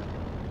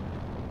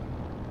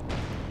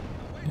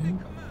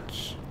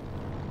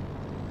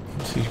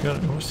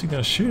 What's he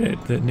going to shoot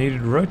at that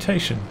needed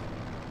rotation?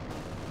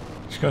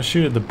 He's going to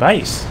shoot at the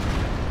base.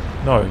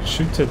 No, he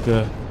shoots at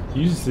the...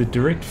 uses the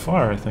direct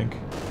fire, I think.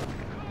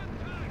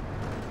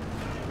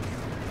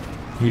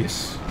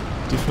 Yes,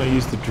 definitely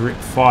used the direct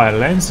fire.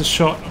 Lands the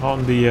shot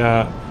on the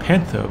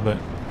Panther, but...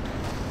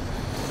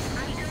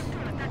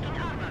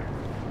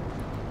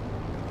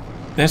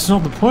 that's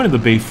not the point of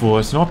the B4.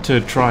 It's not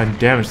to try and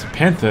damage the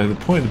Panther. The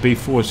point of the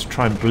B4 is to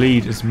try and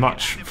bleed as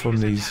much from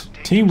these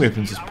team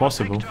weapons as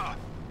possible.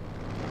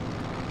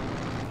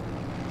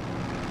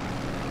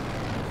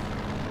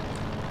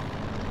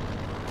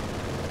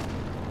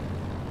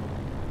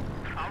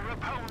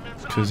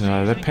 Because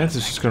that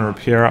Panther's just going to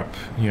repair up.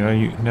 You know,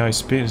 now he's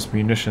spent his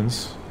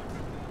munitions.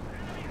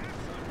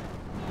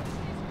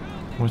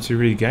 What's he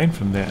really gained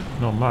from that?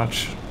 Not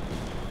much.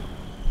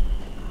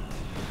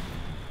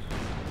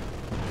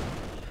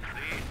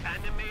 The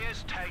enemy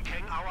is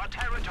taking our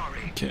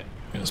territory. Okay,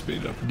 gonna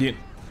speed it up again.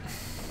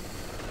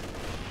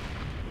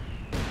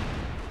 The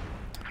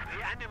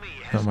enemy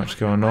has Not much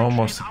going on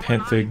whilst the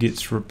Panther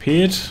gets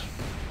repaired.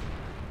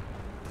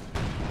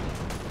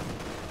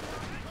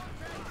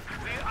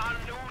 We are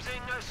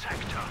losing a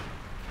sector.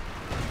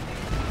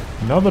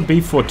 Another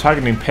B4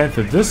 targeting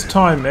Panther. This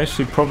time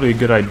actually probably a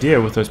good idea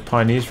with those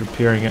Pioneers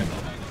repairing it.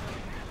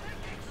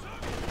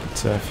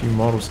 It's a few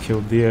models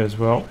killed there as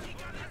well.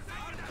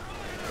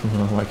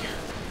 Like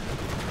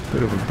a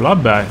bit of a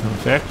bloodbath in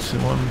fact.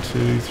 1,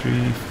 2,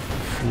 3,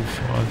 4,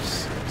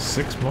 5,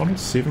 6 models?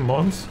 7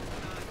 models?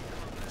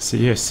 So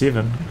yeah,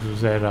 7. It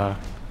was at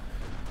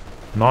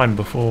 9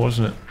 before,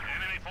 wasn't it?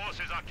 Enemy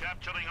forces are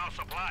capturing our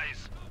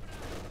supplies.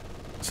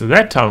 So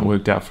that time it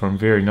worked out for him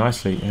very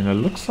nicely, and it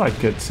looks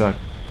like it's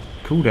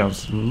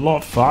cooldown's a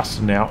lot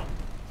faster now.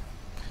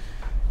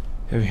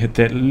 Having hit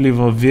that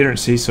level of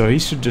veterancy, so he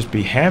should just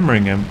be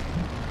hammering him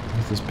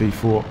with this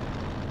B4.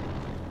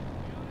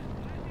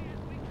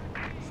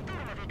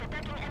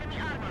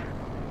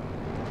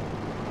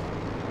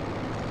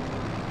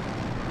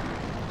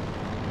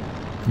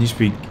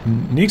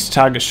 Next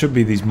target should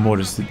be these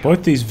mortars.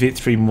 Both these Vet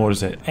 3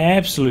 mortars are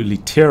absolutely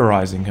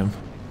terrorizing him.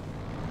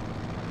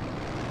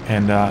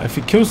 And if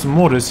he kills the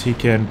mortars, he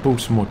can build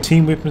some more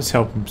team weapons,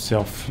 help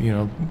himself, you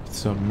know,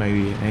 so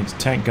maybe an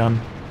anti-tank gun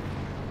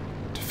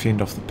to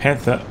fend off the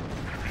Panther.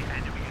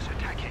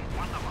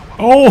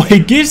 Oh, he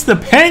gets the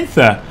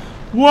Panther!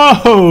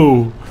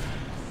 Whoa!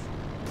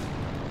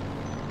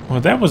 Well,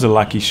 that was a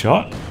lucky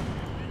shot.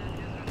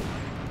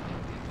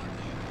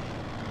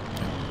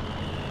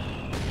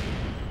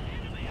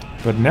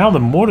 But now the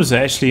mortars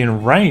are actually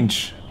in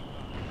range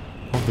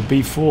of the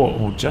B4,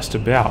 or just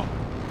about.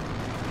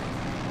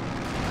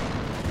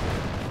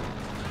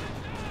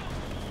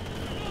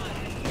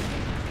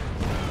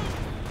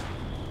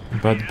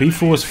 But the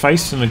B4 is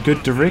faced in a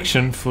good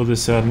direction for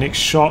this next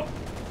shot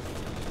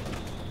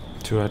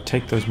to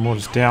take those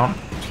mortars down,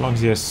 as long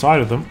as he has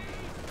sight of them.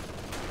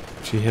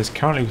 Which he has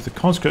currently with the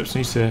conscripts.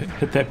 Needs to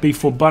hit that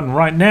B4 button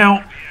right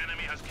now.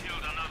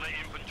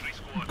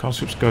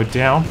 Conscripts go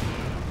down.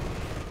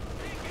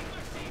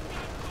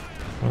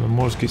 Well, the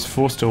mortars gets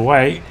forced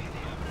away.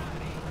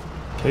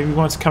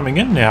 KV-1's coming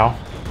in now.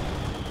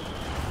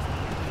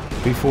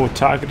 B4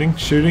 targeting,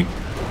 shooting.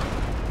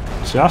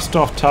 Just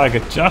off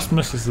target, just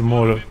misses the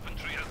mortar.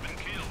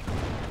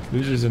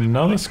 Loses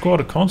another squad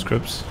of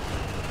conscripts.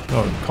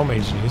 No, comm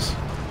engineers.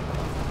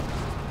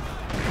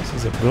 This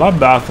is a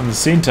bloodbath in the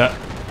center.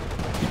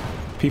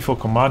 P4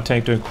 command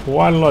tank doing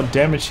quite a lot of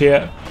damage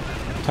here.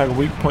 Target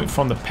weak point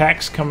from the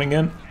packs coming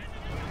in.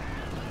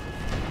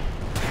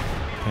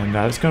 And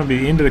it's going to be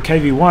the end of the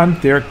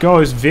KV-1. There it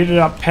goes, vetted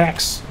up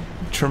packs.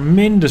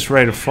 Tremendous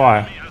rate of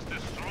fire.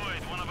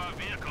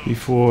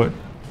 Before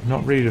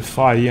not ready to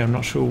fire. Yeah, I'm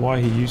not sure why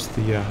he used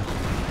the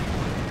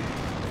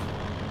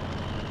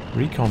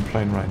recon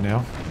plane right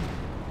now.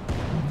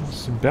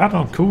 It's about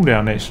on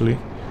cooldown actually.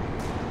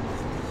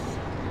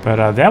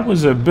 But that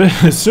was a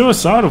bit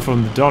suicidal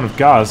from the Don of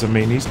Ghaz. I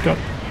mean, he's got...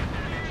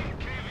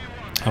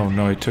 Oh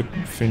no, he took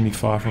friendly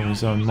fire from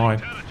his own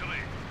mine.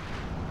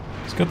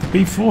 He's got the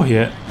B4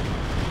 here.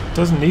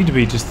 Doesn't need to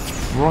be just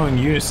throwing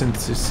units into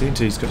the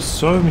center. He's got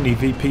so many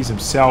VPs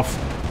himself.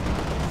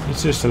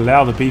 Let's just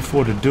allow the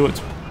B4 to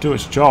do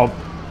its job.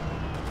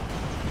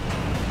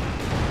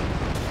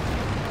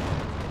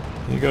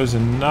 Here goes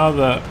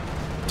another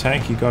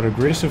tank. He got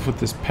aggressive with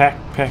this pack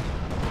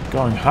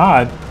going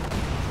hard.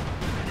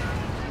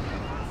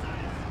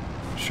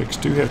 Shreks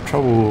do have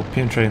trouble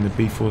penetrating the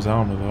B4's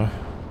armor though.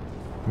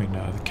 I mean,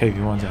 the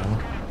KV-1's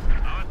armor.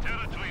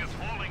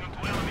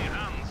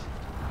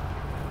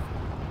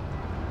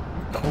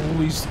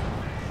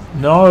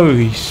 Oh,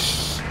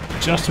 he's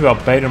just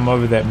about baited him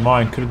over that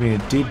mine. Could have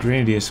been a dead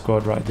Grenadier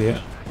squad right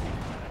there.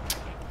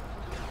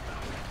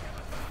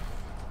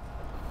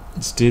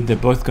 Instead, they're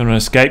both going to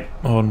escape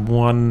on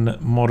one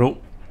model.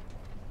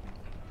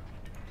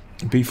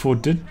 B4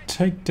 did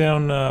take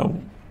down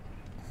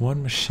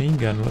one machine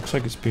gun. Looks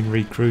like it's been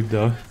recrewed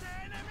though.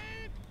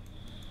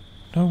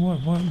 No,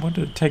 what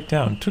did it take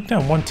down? It took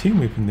down one team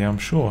weapon there, I'm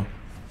sure.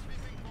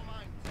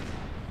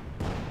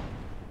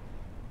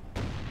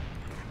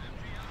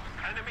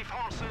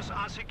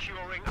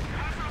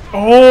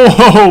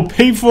 Oh,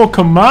 P4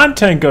 command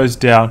tank goes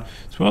down,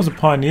 as well as a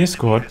Pioneer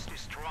squad.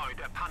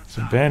 It's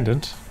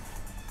abandoned.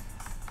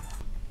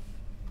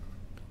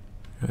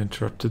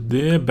 Interrupted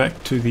there,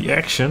 back to the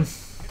action.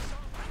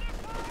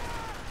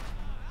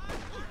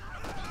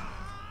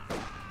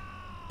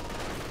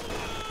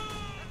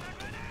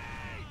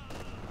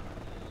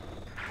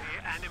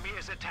 The enemy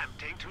is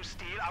attempting to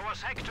steal our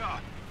sector.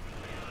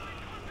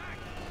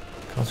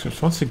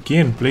 Conscripts once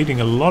again bleeding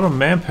a lot of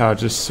manpower,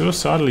 just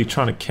suicidally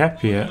trying to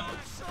cap here.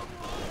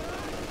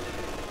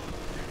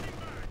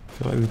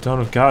 I feel like the Don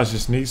of Ghaz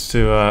just needs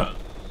to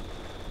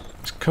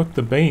cook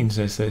the beans,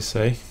 as they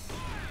say.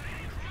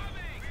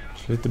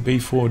 Just let the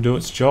B4 do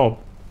its job.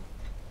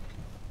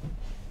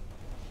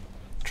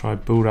 Try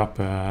build up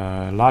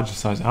a larger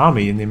size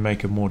army and then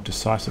make a more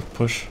decisive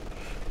push.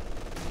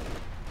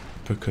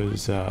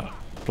 Because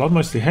Blood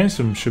Mostly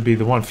Handsome should be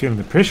the one feeling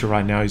the pressure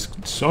right now. He's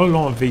so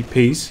low on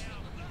VPs.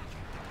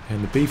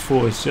 And the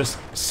B4 is just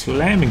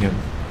slamming him.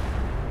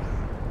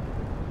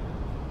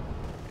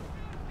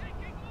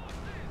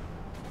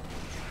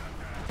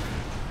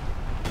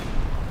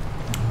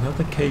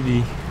 Another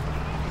KV.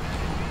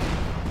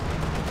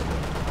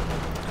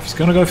 If he's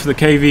going to go for the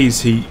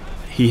KVs,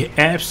 he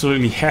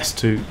absolutely has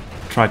to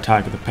try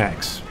target the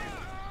packs.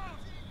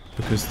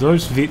 Because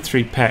those Vet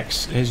 3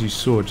 packs, as you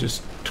saw,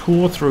 just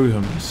tore through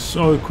him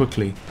so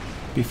quickly.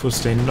 B4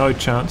 stand no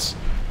chance.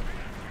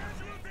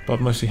 But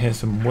mostly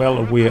has him well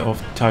aware of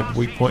the target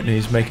weak point and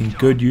he's making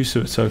good use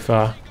of it so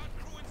far.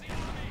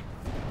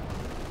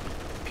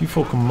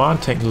 P4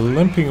 command tank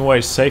limping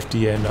away to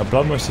safety, and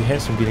Blood Mostly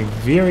Handsome getting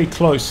very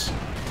close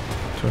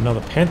to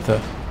another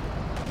Panther.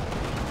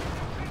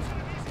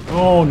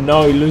 Oh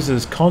no, he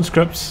loses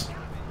conscripts.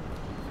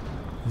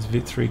 His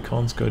Vet 3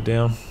 cons go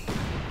down.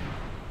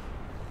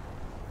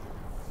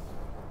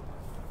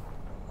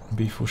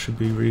 B4 should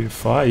be ready to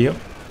fire, yep.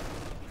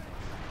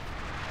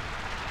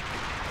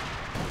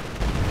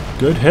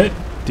 Good hit.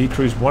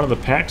 Decrews one of the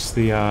packs.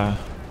 The I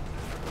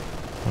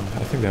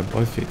think they're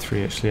both Vet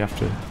 3 actually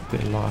after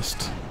their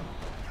last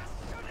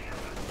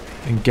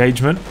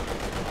engagement.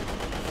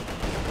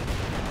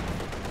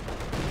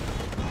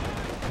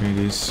 There it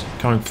is.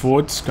 Coming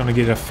forwards. Going to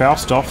get a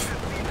Faust off.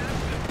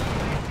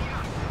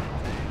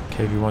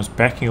 KV1's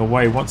backing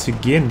away once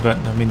again, but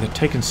I mean they're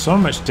taking so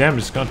much damage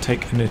it's going to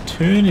take an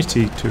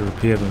eternity to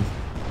repair them.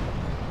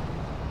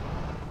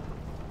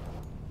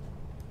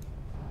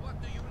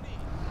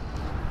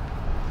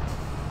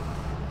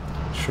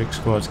 Shrek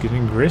squad's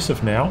getting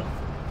aggressive now.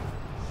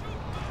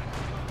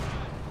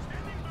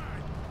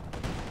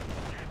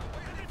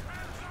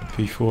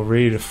 P4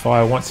 ready to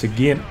fire once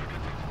again.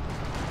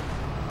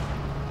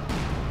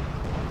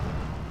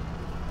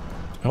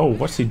 Oh,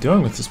 what's he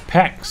doing with his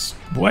packs?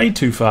 Way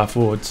too far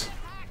forwards.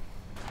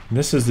 And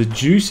this is the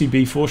juicy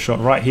B4 shot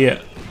right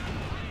here.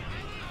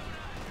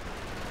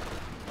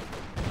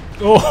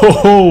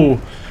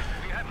 Oh,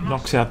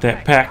 knocks out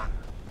that pack.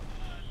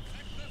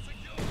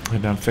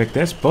 And in fact,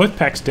 that's both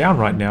packs down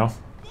right now.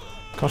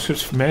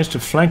 Conscripts managed to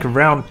flank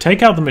around,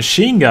 take out the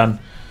machine gun.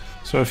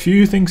 So a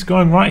few things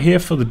going right here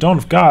for the Don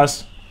of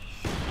Ghaz.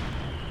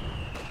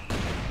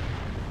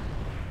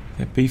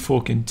 That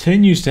B4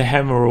 continues to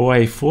hammer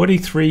away.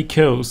 43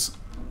 kills.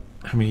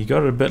 I mean, he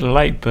got it a bit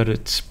late, but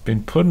it's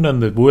been putting in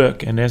the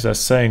work. And as I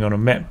was saying, on a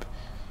map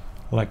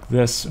like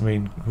this, I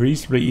mean,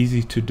 reasonably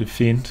easy to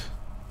defend.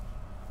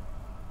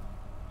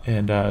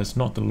 And it's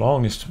not the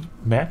longest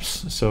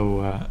maps,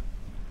 so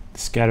the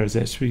scatter has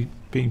actually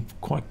been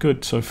quite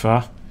good so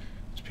far.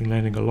 It's been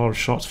landing a lot of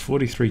shots.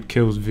 43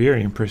 kills,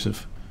 very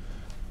impressive.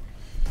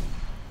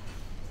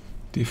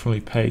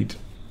 Definitely paid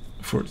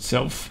for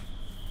itself.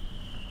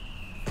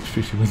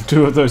 Especially when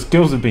 2 of those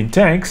kills have been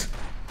tanks.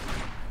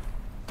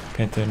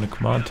 Panther in the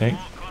command tank.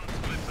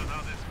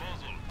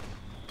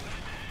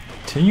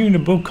 Continuing to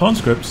build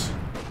conscripts.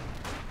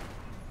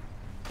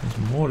 There's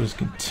mortars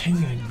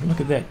continuing.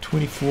 Look at that,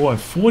 24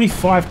 and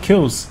 45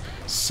 kills.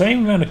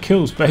 Same amount of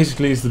kills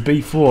basically as the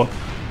B4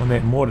 on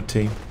that mortar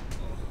team.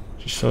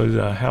 Just shows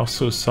how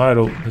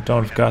suicidal the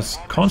Don of Ghaz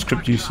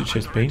conscript usage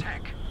has been.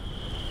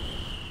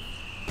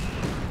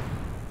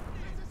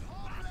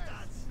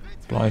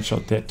 Blind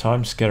shot that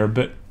time, scatter a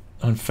bit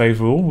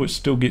unfavourable, which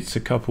still gets a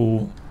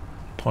couple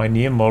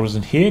Pioneer models.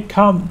 And here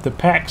come the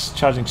packs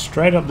charging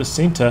straight up the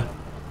centre.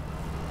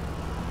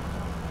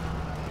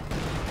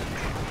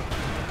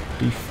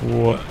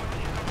 B4.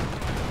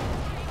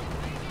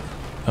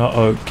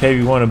 Uh-oh,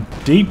 KV1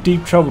 in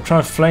deep trouble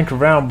trying to flank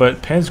around,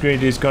 but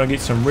Panzergrenadier is going to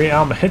get some rear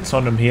armour hits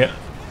on him here.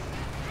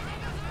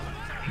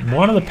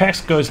 One of the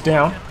packs goes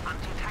down.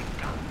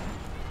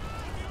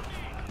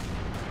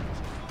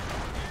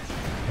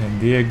 And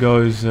there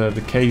goes the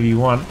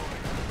KV1.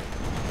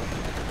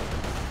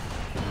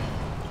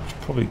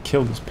 Should probably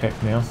kill this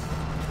pack now.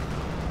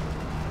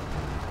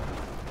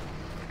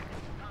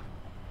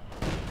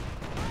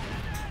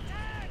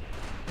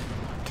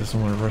 Doesn't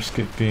want to risk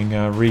it being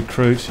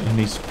recruit, and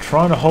he's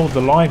trying to hold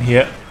the line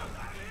here.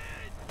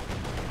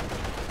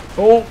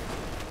 Oh!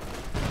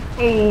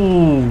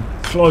 Oh!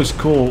 Close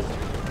call.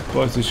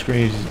 Both the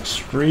screens is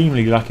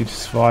extremely lucky to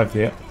survive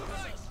there.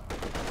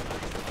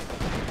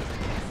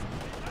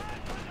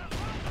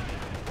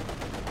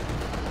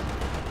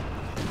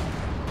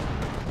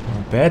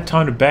 Bad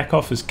time to back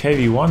off his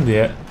KV1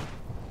 there.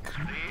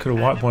 Could have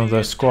wiped one of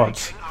those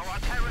squads.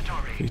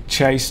 He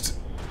chased.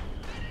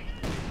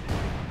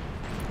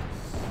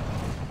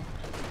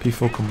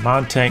 P4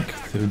 command tank.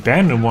 The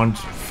abandoned one's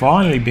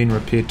finally been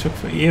repaired. Took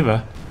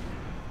forever.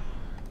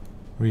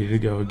 Ready to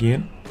go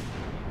again.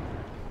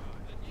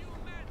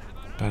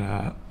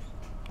 But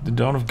the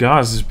Don of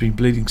Ghaz has been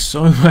bleeding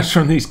so much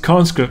from these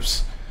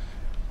conscripts.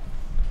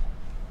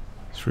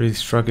 It's really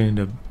struggling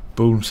to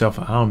build himself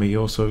an army. He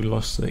also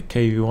lost that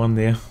KV-1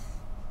 there.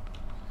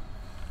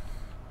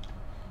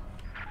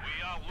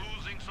 We are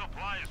losing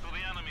supplies to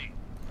the enemy.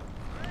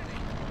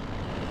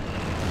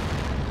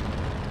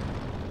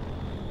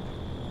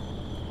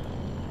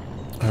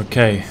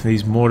 Okay,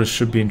 these mortars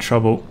should be in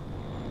trouble.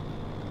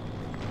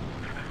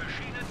 The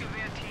machine and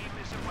gewehr team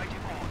is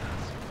awaiting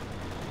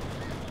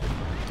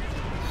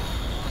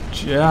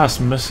orders.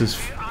 Just misses.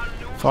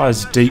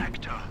 Fires deep.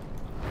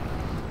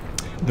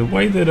 The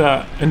way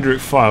that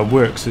indirect fire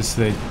works is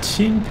they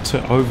tend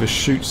to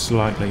overshoot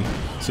slightly.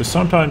 So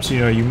sometimes, you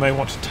know, you may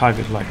want to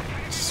target like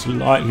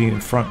slightly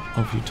in front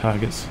of your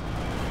targets.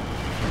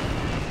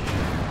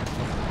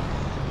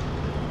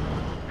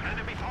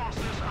 Enemy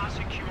forces are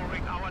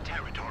securing our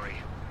territory.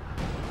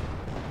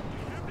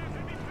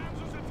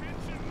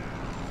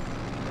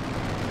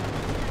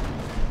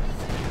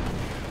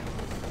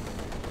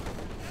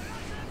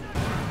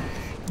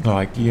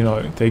 Like, you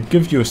know, they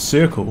give you a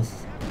circle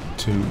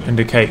to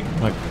indicate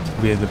like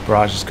where the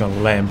barrage is going to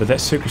land, but that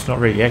circle's not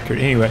really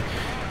accurate anyway.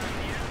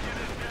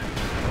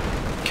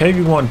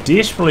 KV-1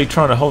 desperately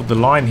trying to hold the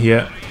line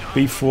here.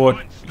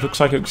 B4 looks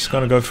like it's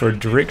going to go for a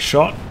direct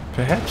shot,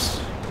 perhaps.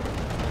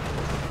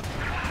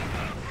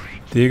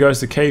 There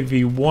goes the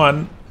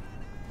KV-1.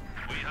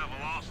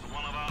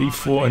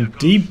 B4 in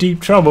deep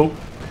trouble.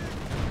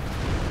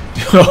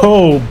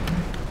 Oh,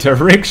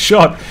 direct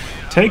shot.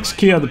 Takes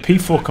care of the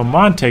P4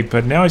 command tank,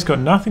 but now he's got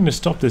nothing to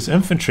stop this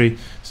infantry.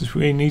 This is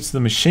where he needs the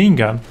machine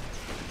gun.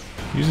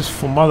 Uses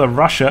for Mother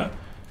Russia.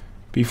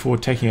 B4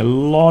 taking a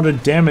lot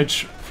of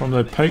damage from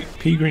the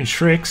P-Green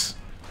Shreks.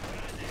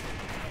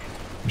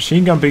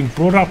 Machine gun being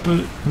brought up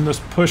in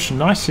this push.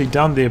 Nicely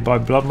done there by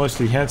Blood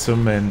Mostly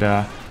Handsome. And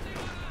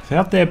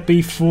without that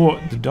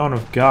B4, the Don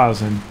of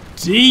Ghaz in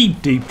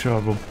deep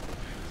trouble.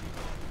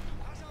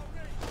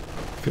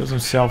 Feels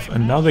himself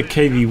another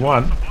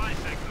KV-1.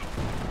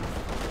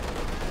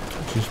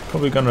 He's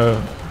probably going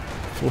to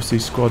force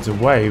these squads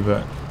away,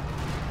 but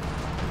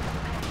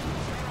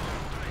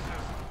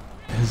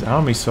his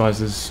army size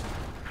is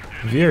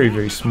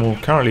very small.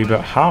 Currently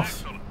about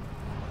half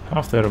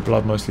that of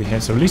Blood Mostly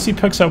Handsome. At least he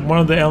picks up one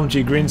of the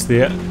LMG Greens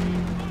there,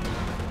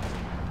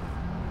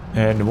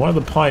 and one of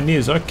the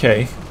Pioneers.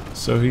 Okay,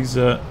 so he's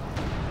not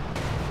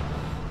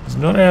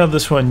out of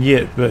this one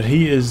yet, but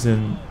he's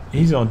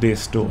on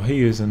death's door.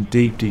 He is in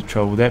deep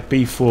trouble. That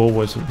B4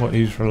 was what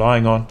he was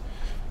relying on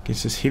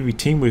against this heavy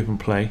team weapon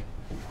play,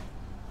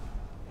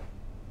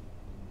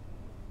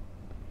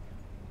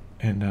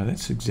 and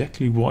that's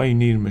exactly why you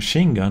need a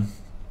machine gun.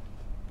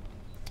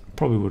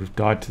 Probably would have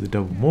died to the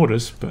double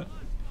mortars, but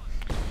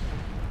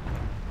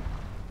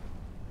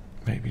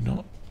maybe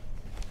not.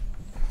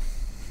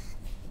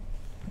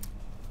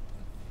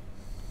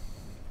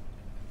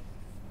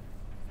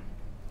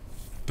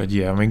 But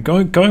yeah, I mean,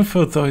 going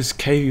for those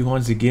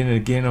KV-1s again and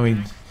again, I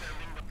mean,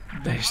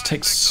 they just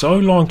take so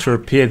long to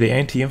repair. The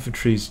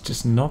anti-infantry is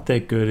just not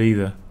that good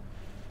either,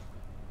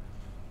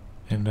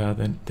 and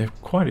they're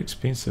quite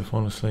expensive,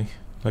 honestly.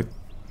 Like,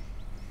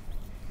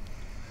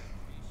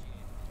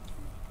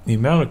 the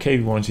amount of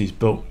KV-1s he's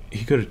built,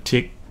 he could have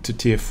ticked to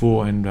tier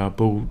 4 and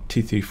build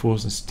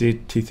T-34s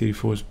instead.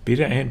 T-34s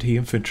better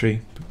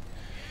anti-infantry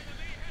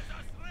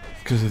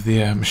because of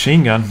their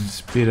machine gun.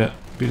 It's better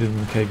than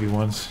the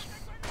KV-1s,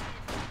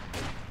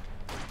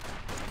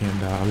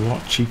 and a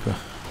lot cheaper.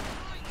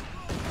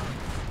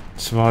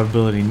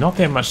 Survivability, not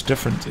that much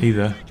different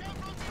either.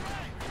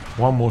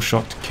 One more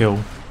shot to kill,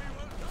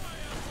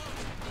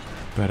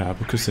 but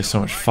because they're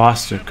so much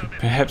faster, could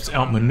perhaps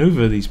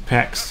outmaneuver these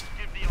packs.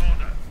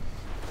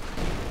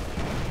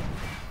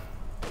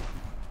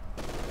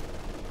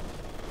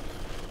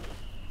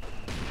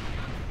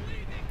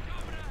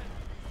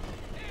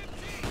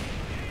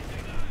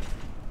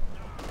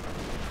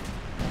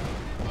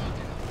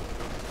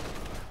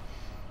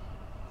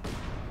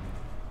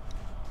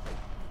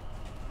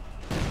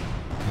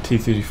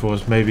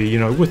 T-34s maybe, you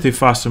know, with their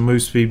faster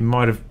move speed,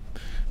 might have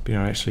been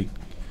able to actually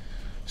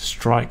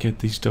strike at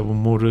these double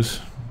mortars.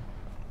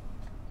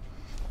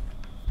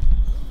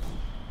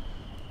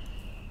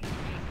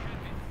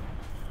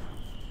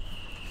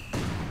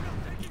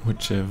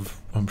 Which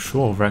have, I'm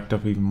sure, racked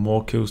up even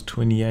more kills.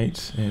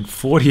 28 and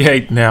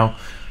 48 now.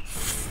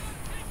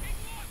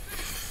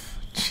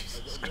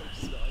 Jesus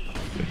Christ.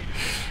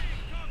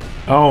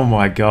 Oh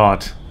my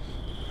god.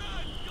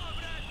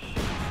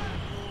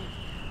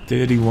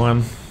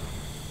 31.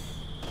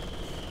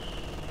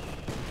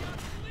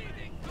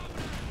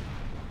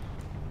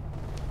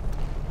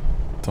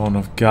 Don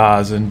of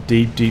Ghaz in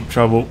deep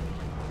trouble.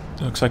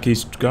 Looks like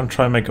he's going to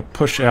try and make a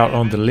push out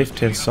on the left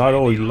hand side.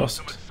 Oh, he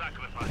lost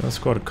a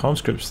squad of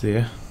conscripts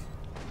there.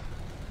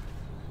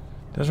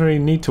 Doesn't really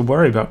need to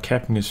worry about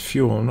capping his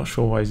fuel. I'm not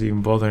sure why he's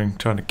even bothering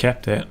trying to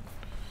cap that.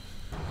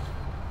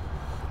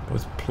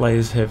 Both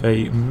players have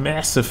a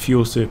massive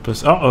fuel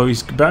surplus. Uh-oh,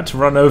 he's about to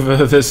run over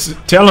this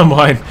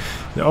telemine.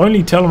 The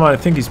only telemine I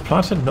think he's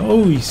planted.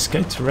 No, he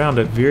skates around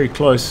it very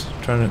close,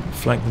 trying to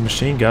flank the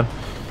machine gun.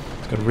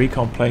 He's got a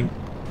recon plane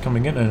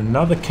coming in and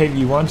another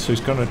KV-1, so he's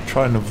going to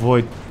try and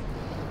avoid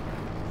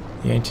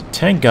the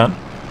anti-tank gun.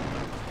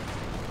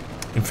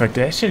 In fact,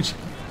 it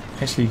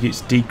actually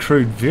gets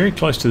decrewed very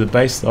close to the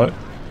base though.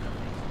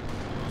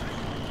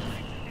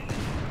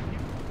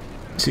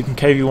 Second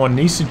KV-1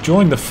 needs to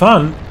join the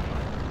fun.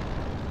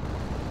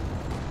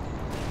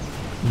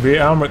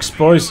 Rear armor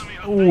exposed.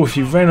 Oh, if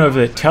you ran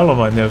over that tower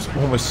mine, there was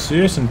almost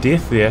certain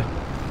death there.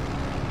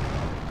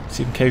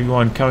 Second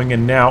KV-1 coming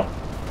in now.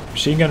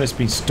 Machine gun has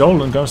been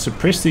stolen. Going to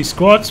suppress these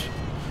squads.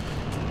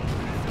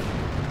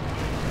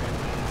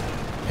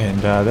 And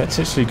that's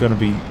actually going to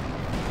be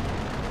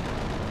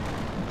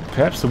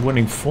perhaps the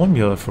winning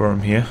formula for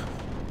him here.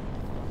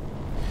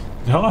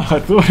 No, I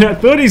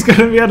thought he's going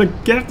to be able to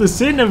get the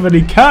center, but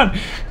he can't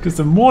because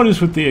the mortars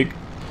with the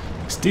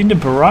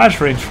extended barrage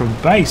range from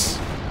base.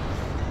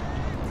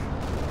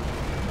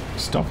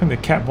 Stopping the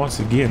cap once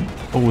again.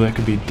 Oh, that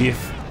could be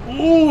death.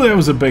 Oh, that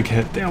was a big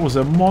hit. That was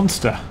a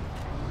monster.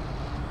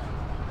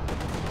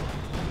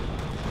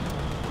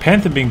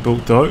 Panther being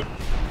built though.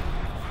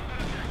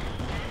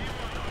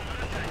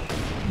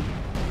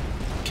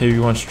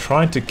 KV-1's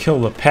trying to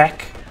kill the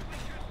pack.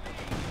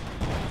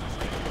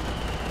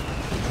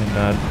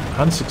 And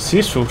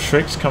unsuccessful.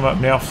 Shreks come up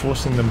now,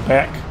 forcing them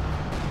back.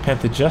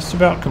 Panther just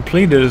about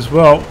completed as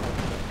well.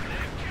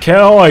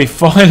 Oh, he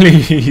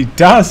finally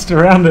danced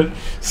around it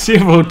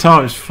several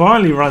times.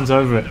 Finally runs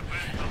over it.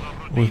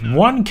 With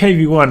one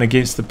KV-1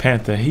 against the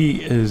Panther,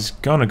 he is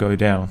gonna go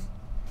down.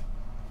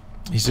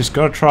 He's just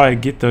got to try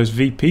and get those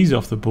VPs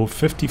off the board.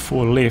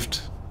 54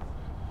 left.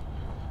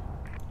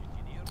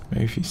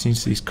 Maybe if he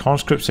sees these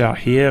conscripts out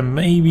here,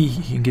 maybe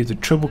he can get the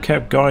triple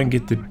cap going,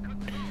 get the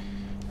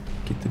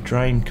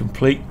drain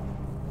complete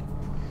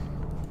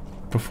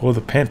before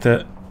the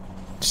Panther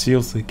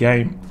seals the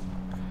game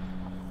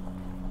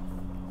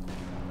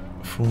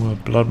for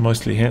Blood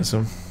Mostly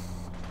Handsome.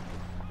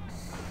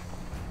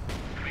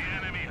 The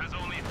enemy has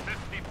only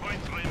 50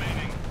 points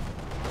remaining.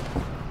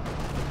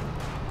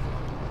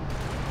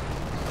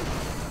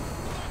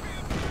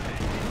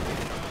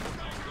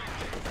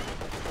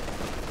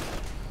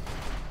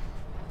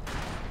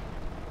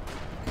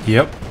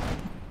 Yep.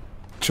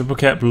 Triple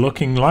cap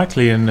looking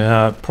likely, and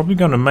probably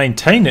going to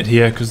maintain it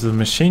here because of the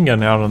machine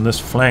gun out on this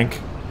flank.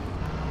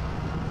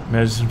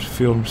 Manages to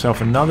field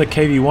himself another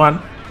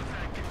KV-1.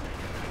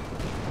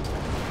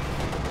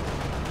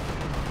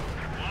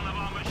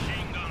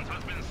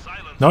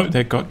 No,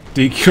 that got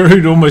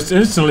decrewed almost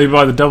instantly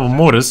by the double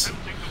mortars.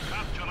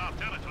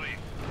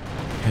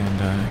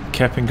 And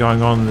capping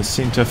going on in the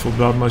centre for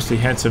Blood Mostly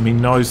Handsome. He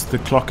knows the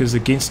clock is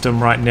against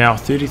him right now.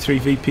 33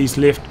 VPs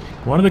left.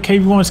 One of the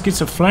KV-1s gets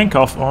a flank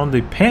off on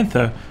the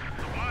Panther.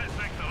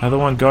 Another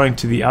one going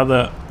to the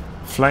other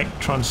flank,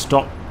 trying to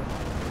stop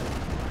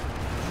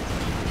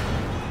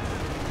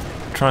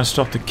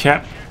the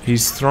cap.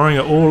 He's throwing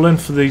it all in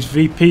for these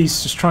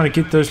VPs, just trying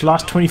to get those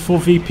last 24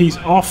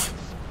 VPs off.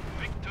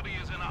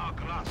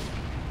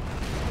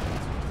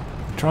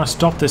 Trying to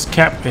stop this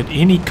cap at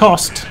any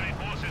cost.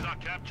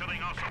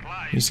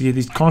 Needs to get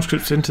these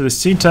conscripts into the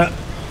centre.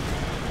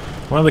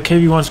 One of the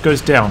KV-1s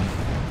goes down.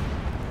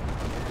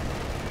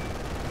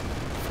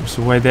 Force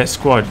away that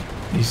squad.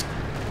 He's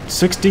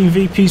 16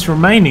 VPs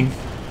remaining.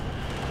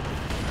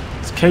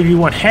 This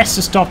KV-1 has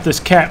to stop this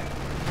cap.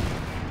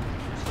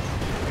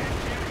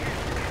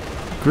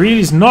 Greed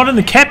is not in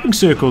the capping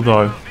circle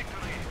though.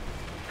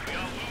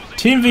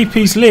 10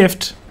 VPs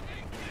left.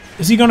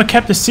 Is he going to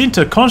cap the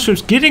centre?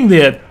 Conscript's getting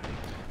there.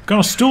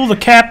 Going to stall the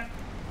cap.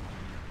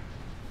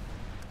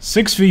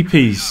 6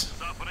 VPs.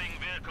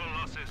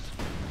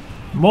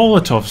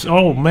 Molotovs.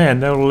 Oh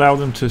man, that will allow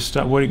them to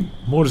start waiting.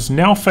 Mortars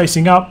now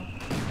facing up.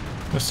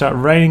 Going to start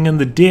raining in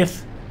the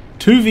death.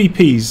 2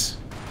 VPs.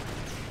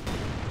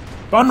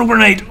 Bundle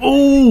grenade.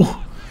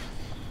 Oh!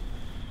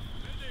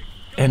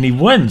 And he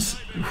wins.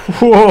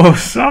 Whoa,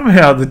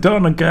 somehow the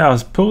Donna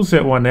Ghaz pulls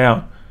that one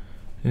out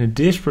in a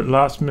desperate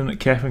last minute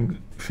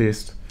capping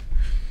fest.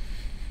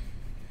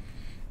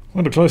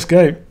 What a close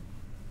game.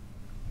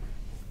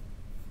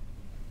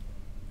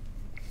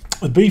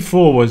 The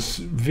B4 was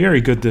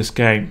very good this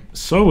game.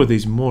 So were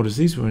these mortars.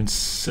 These were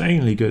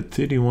insanely good.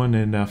 31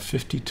 and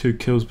 52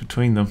 kills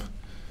between them.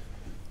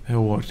 They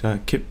were what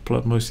kept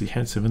Blood Mostly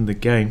Handsome in the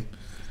game.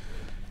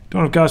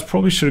 Donald Ghaz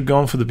probably should have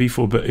gone for the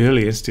B4 a bit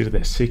earlier instead of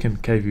that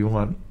second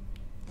KV-1.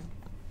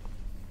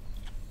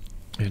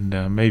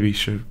 And maybe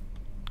should have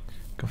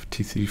gone for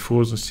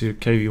T-34s instead of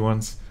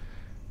KV-1s.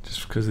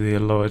 Just because of their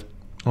lower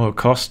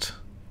cost.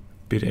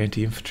 Better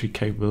anti-infantry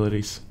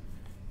capabilities.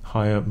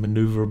 Higher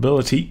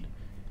maneuverability.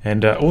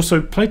 And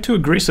also play too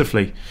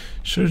aggressively.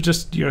 Should have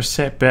just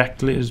sat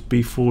back, let his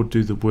B4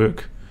 do the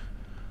work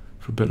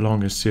for a bit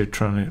longer instead of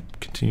trying to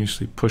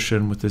continuously push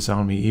in with his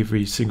army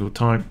every single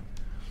time.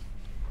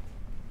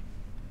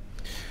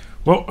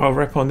 Well, I'll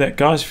wrap on that,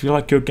 guys. If you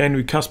like your game to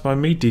be cast by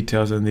me,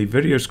 details in the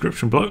video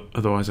description below.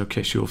 Otherwise, I'll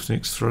catch you off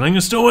next thrilling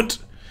installment.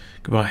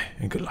 Goodbye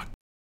and good luck.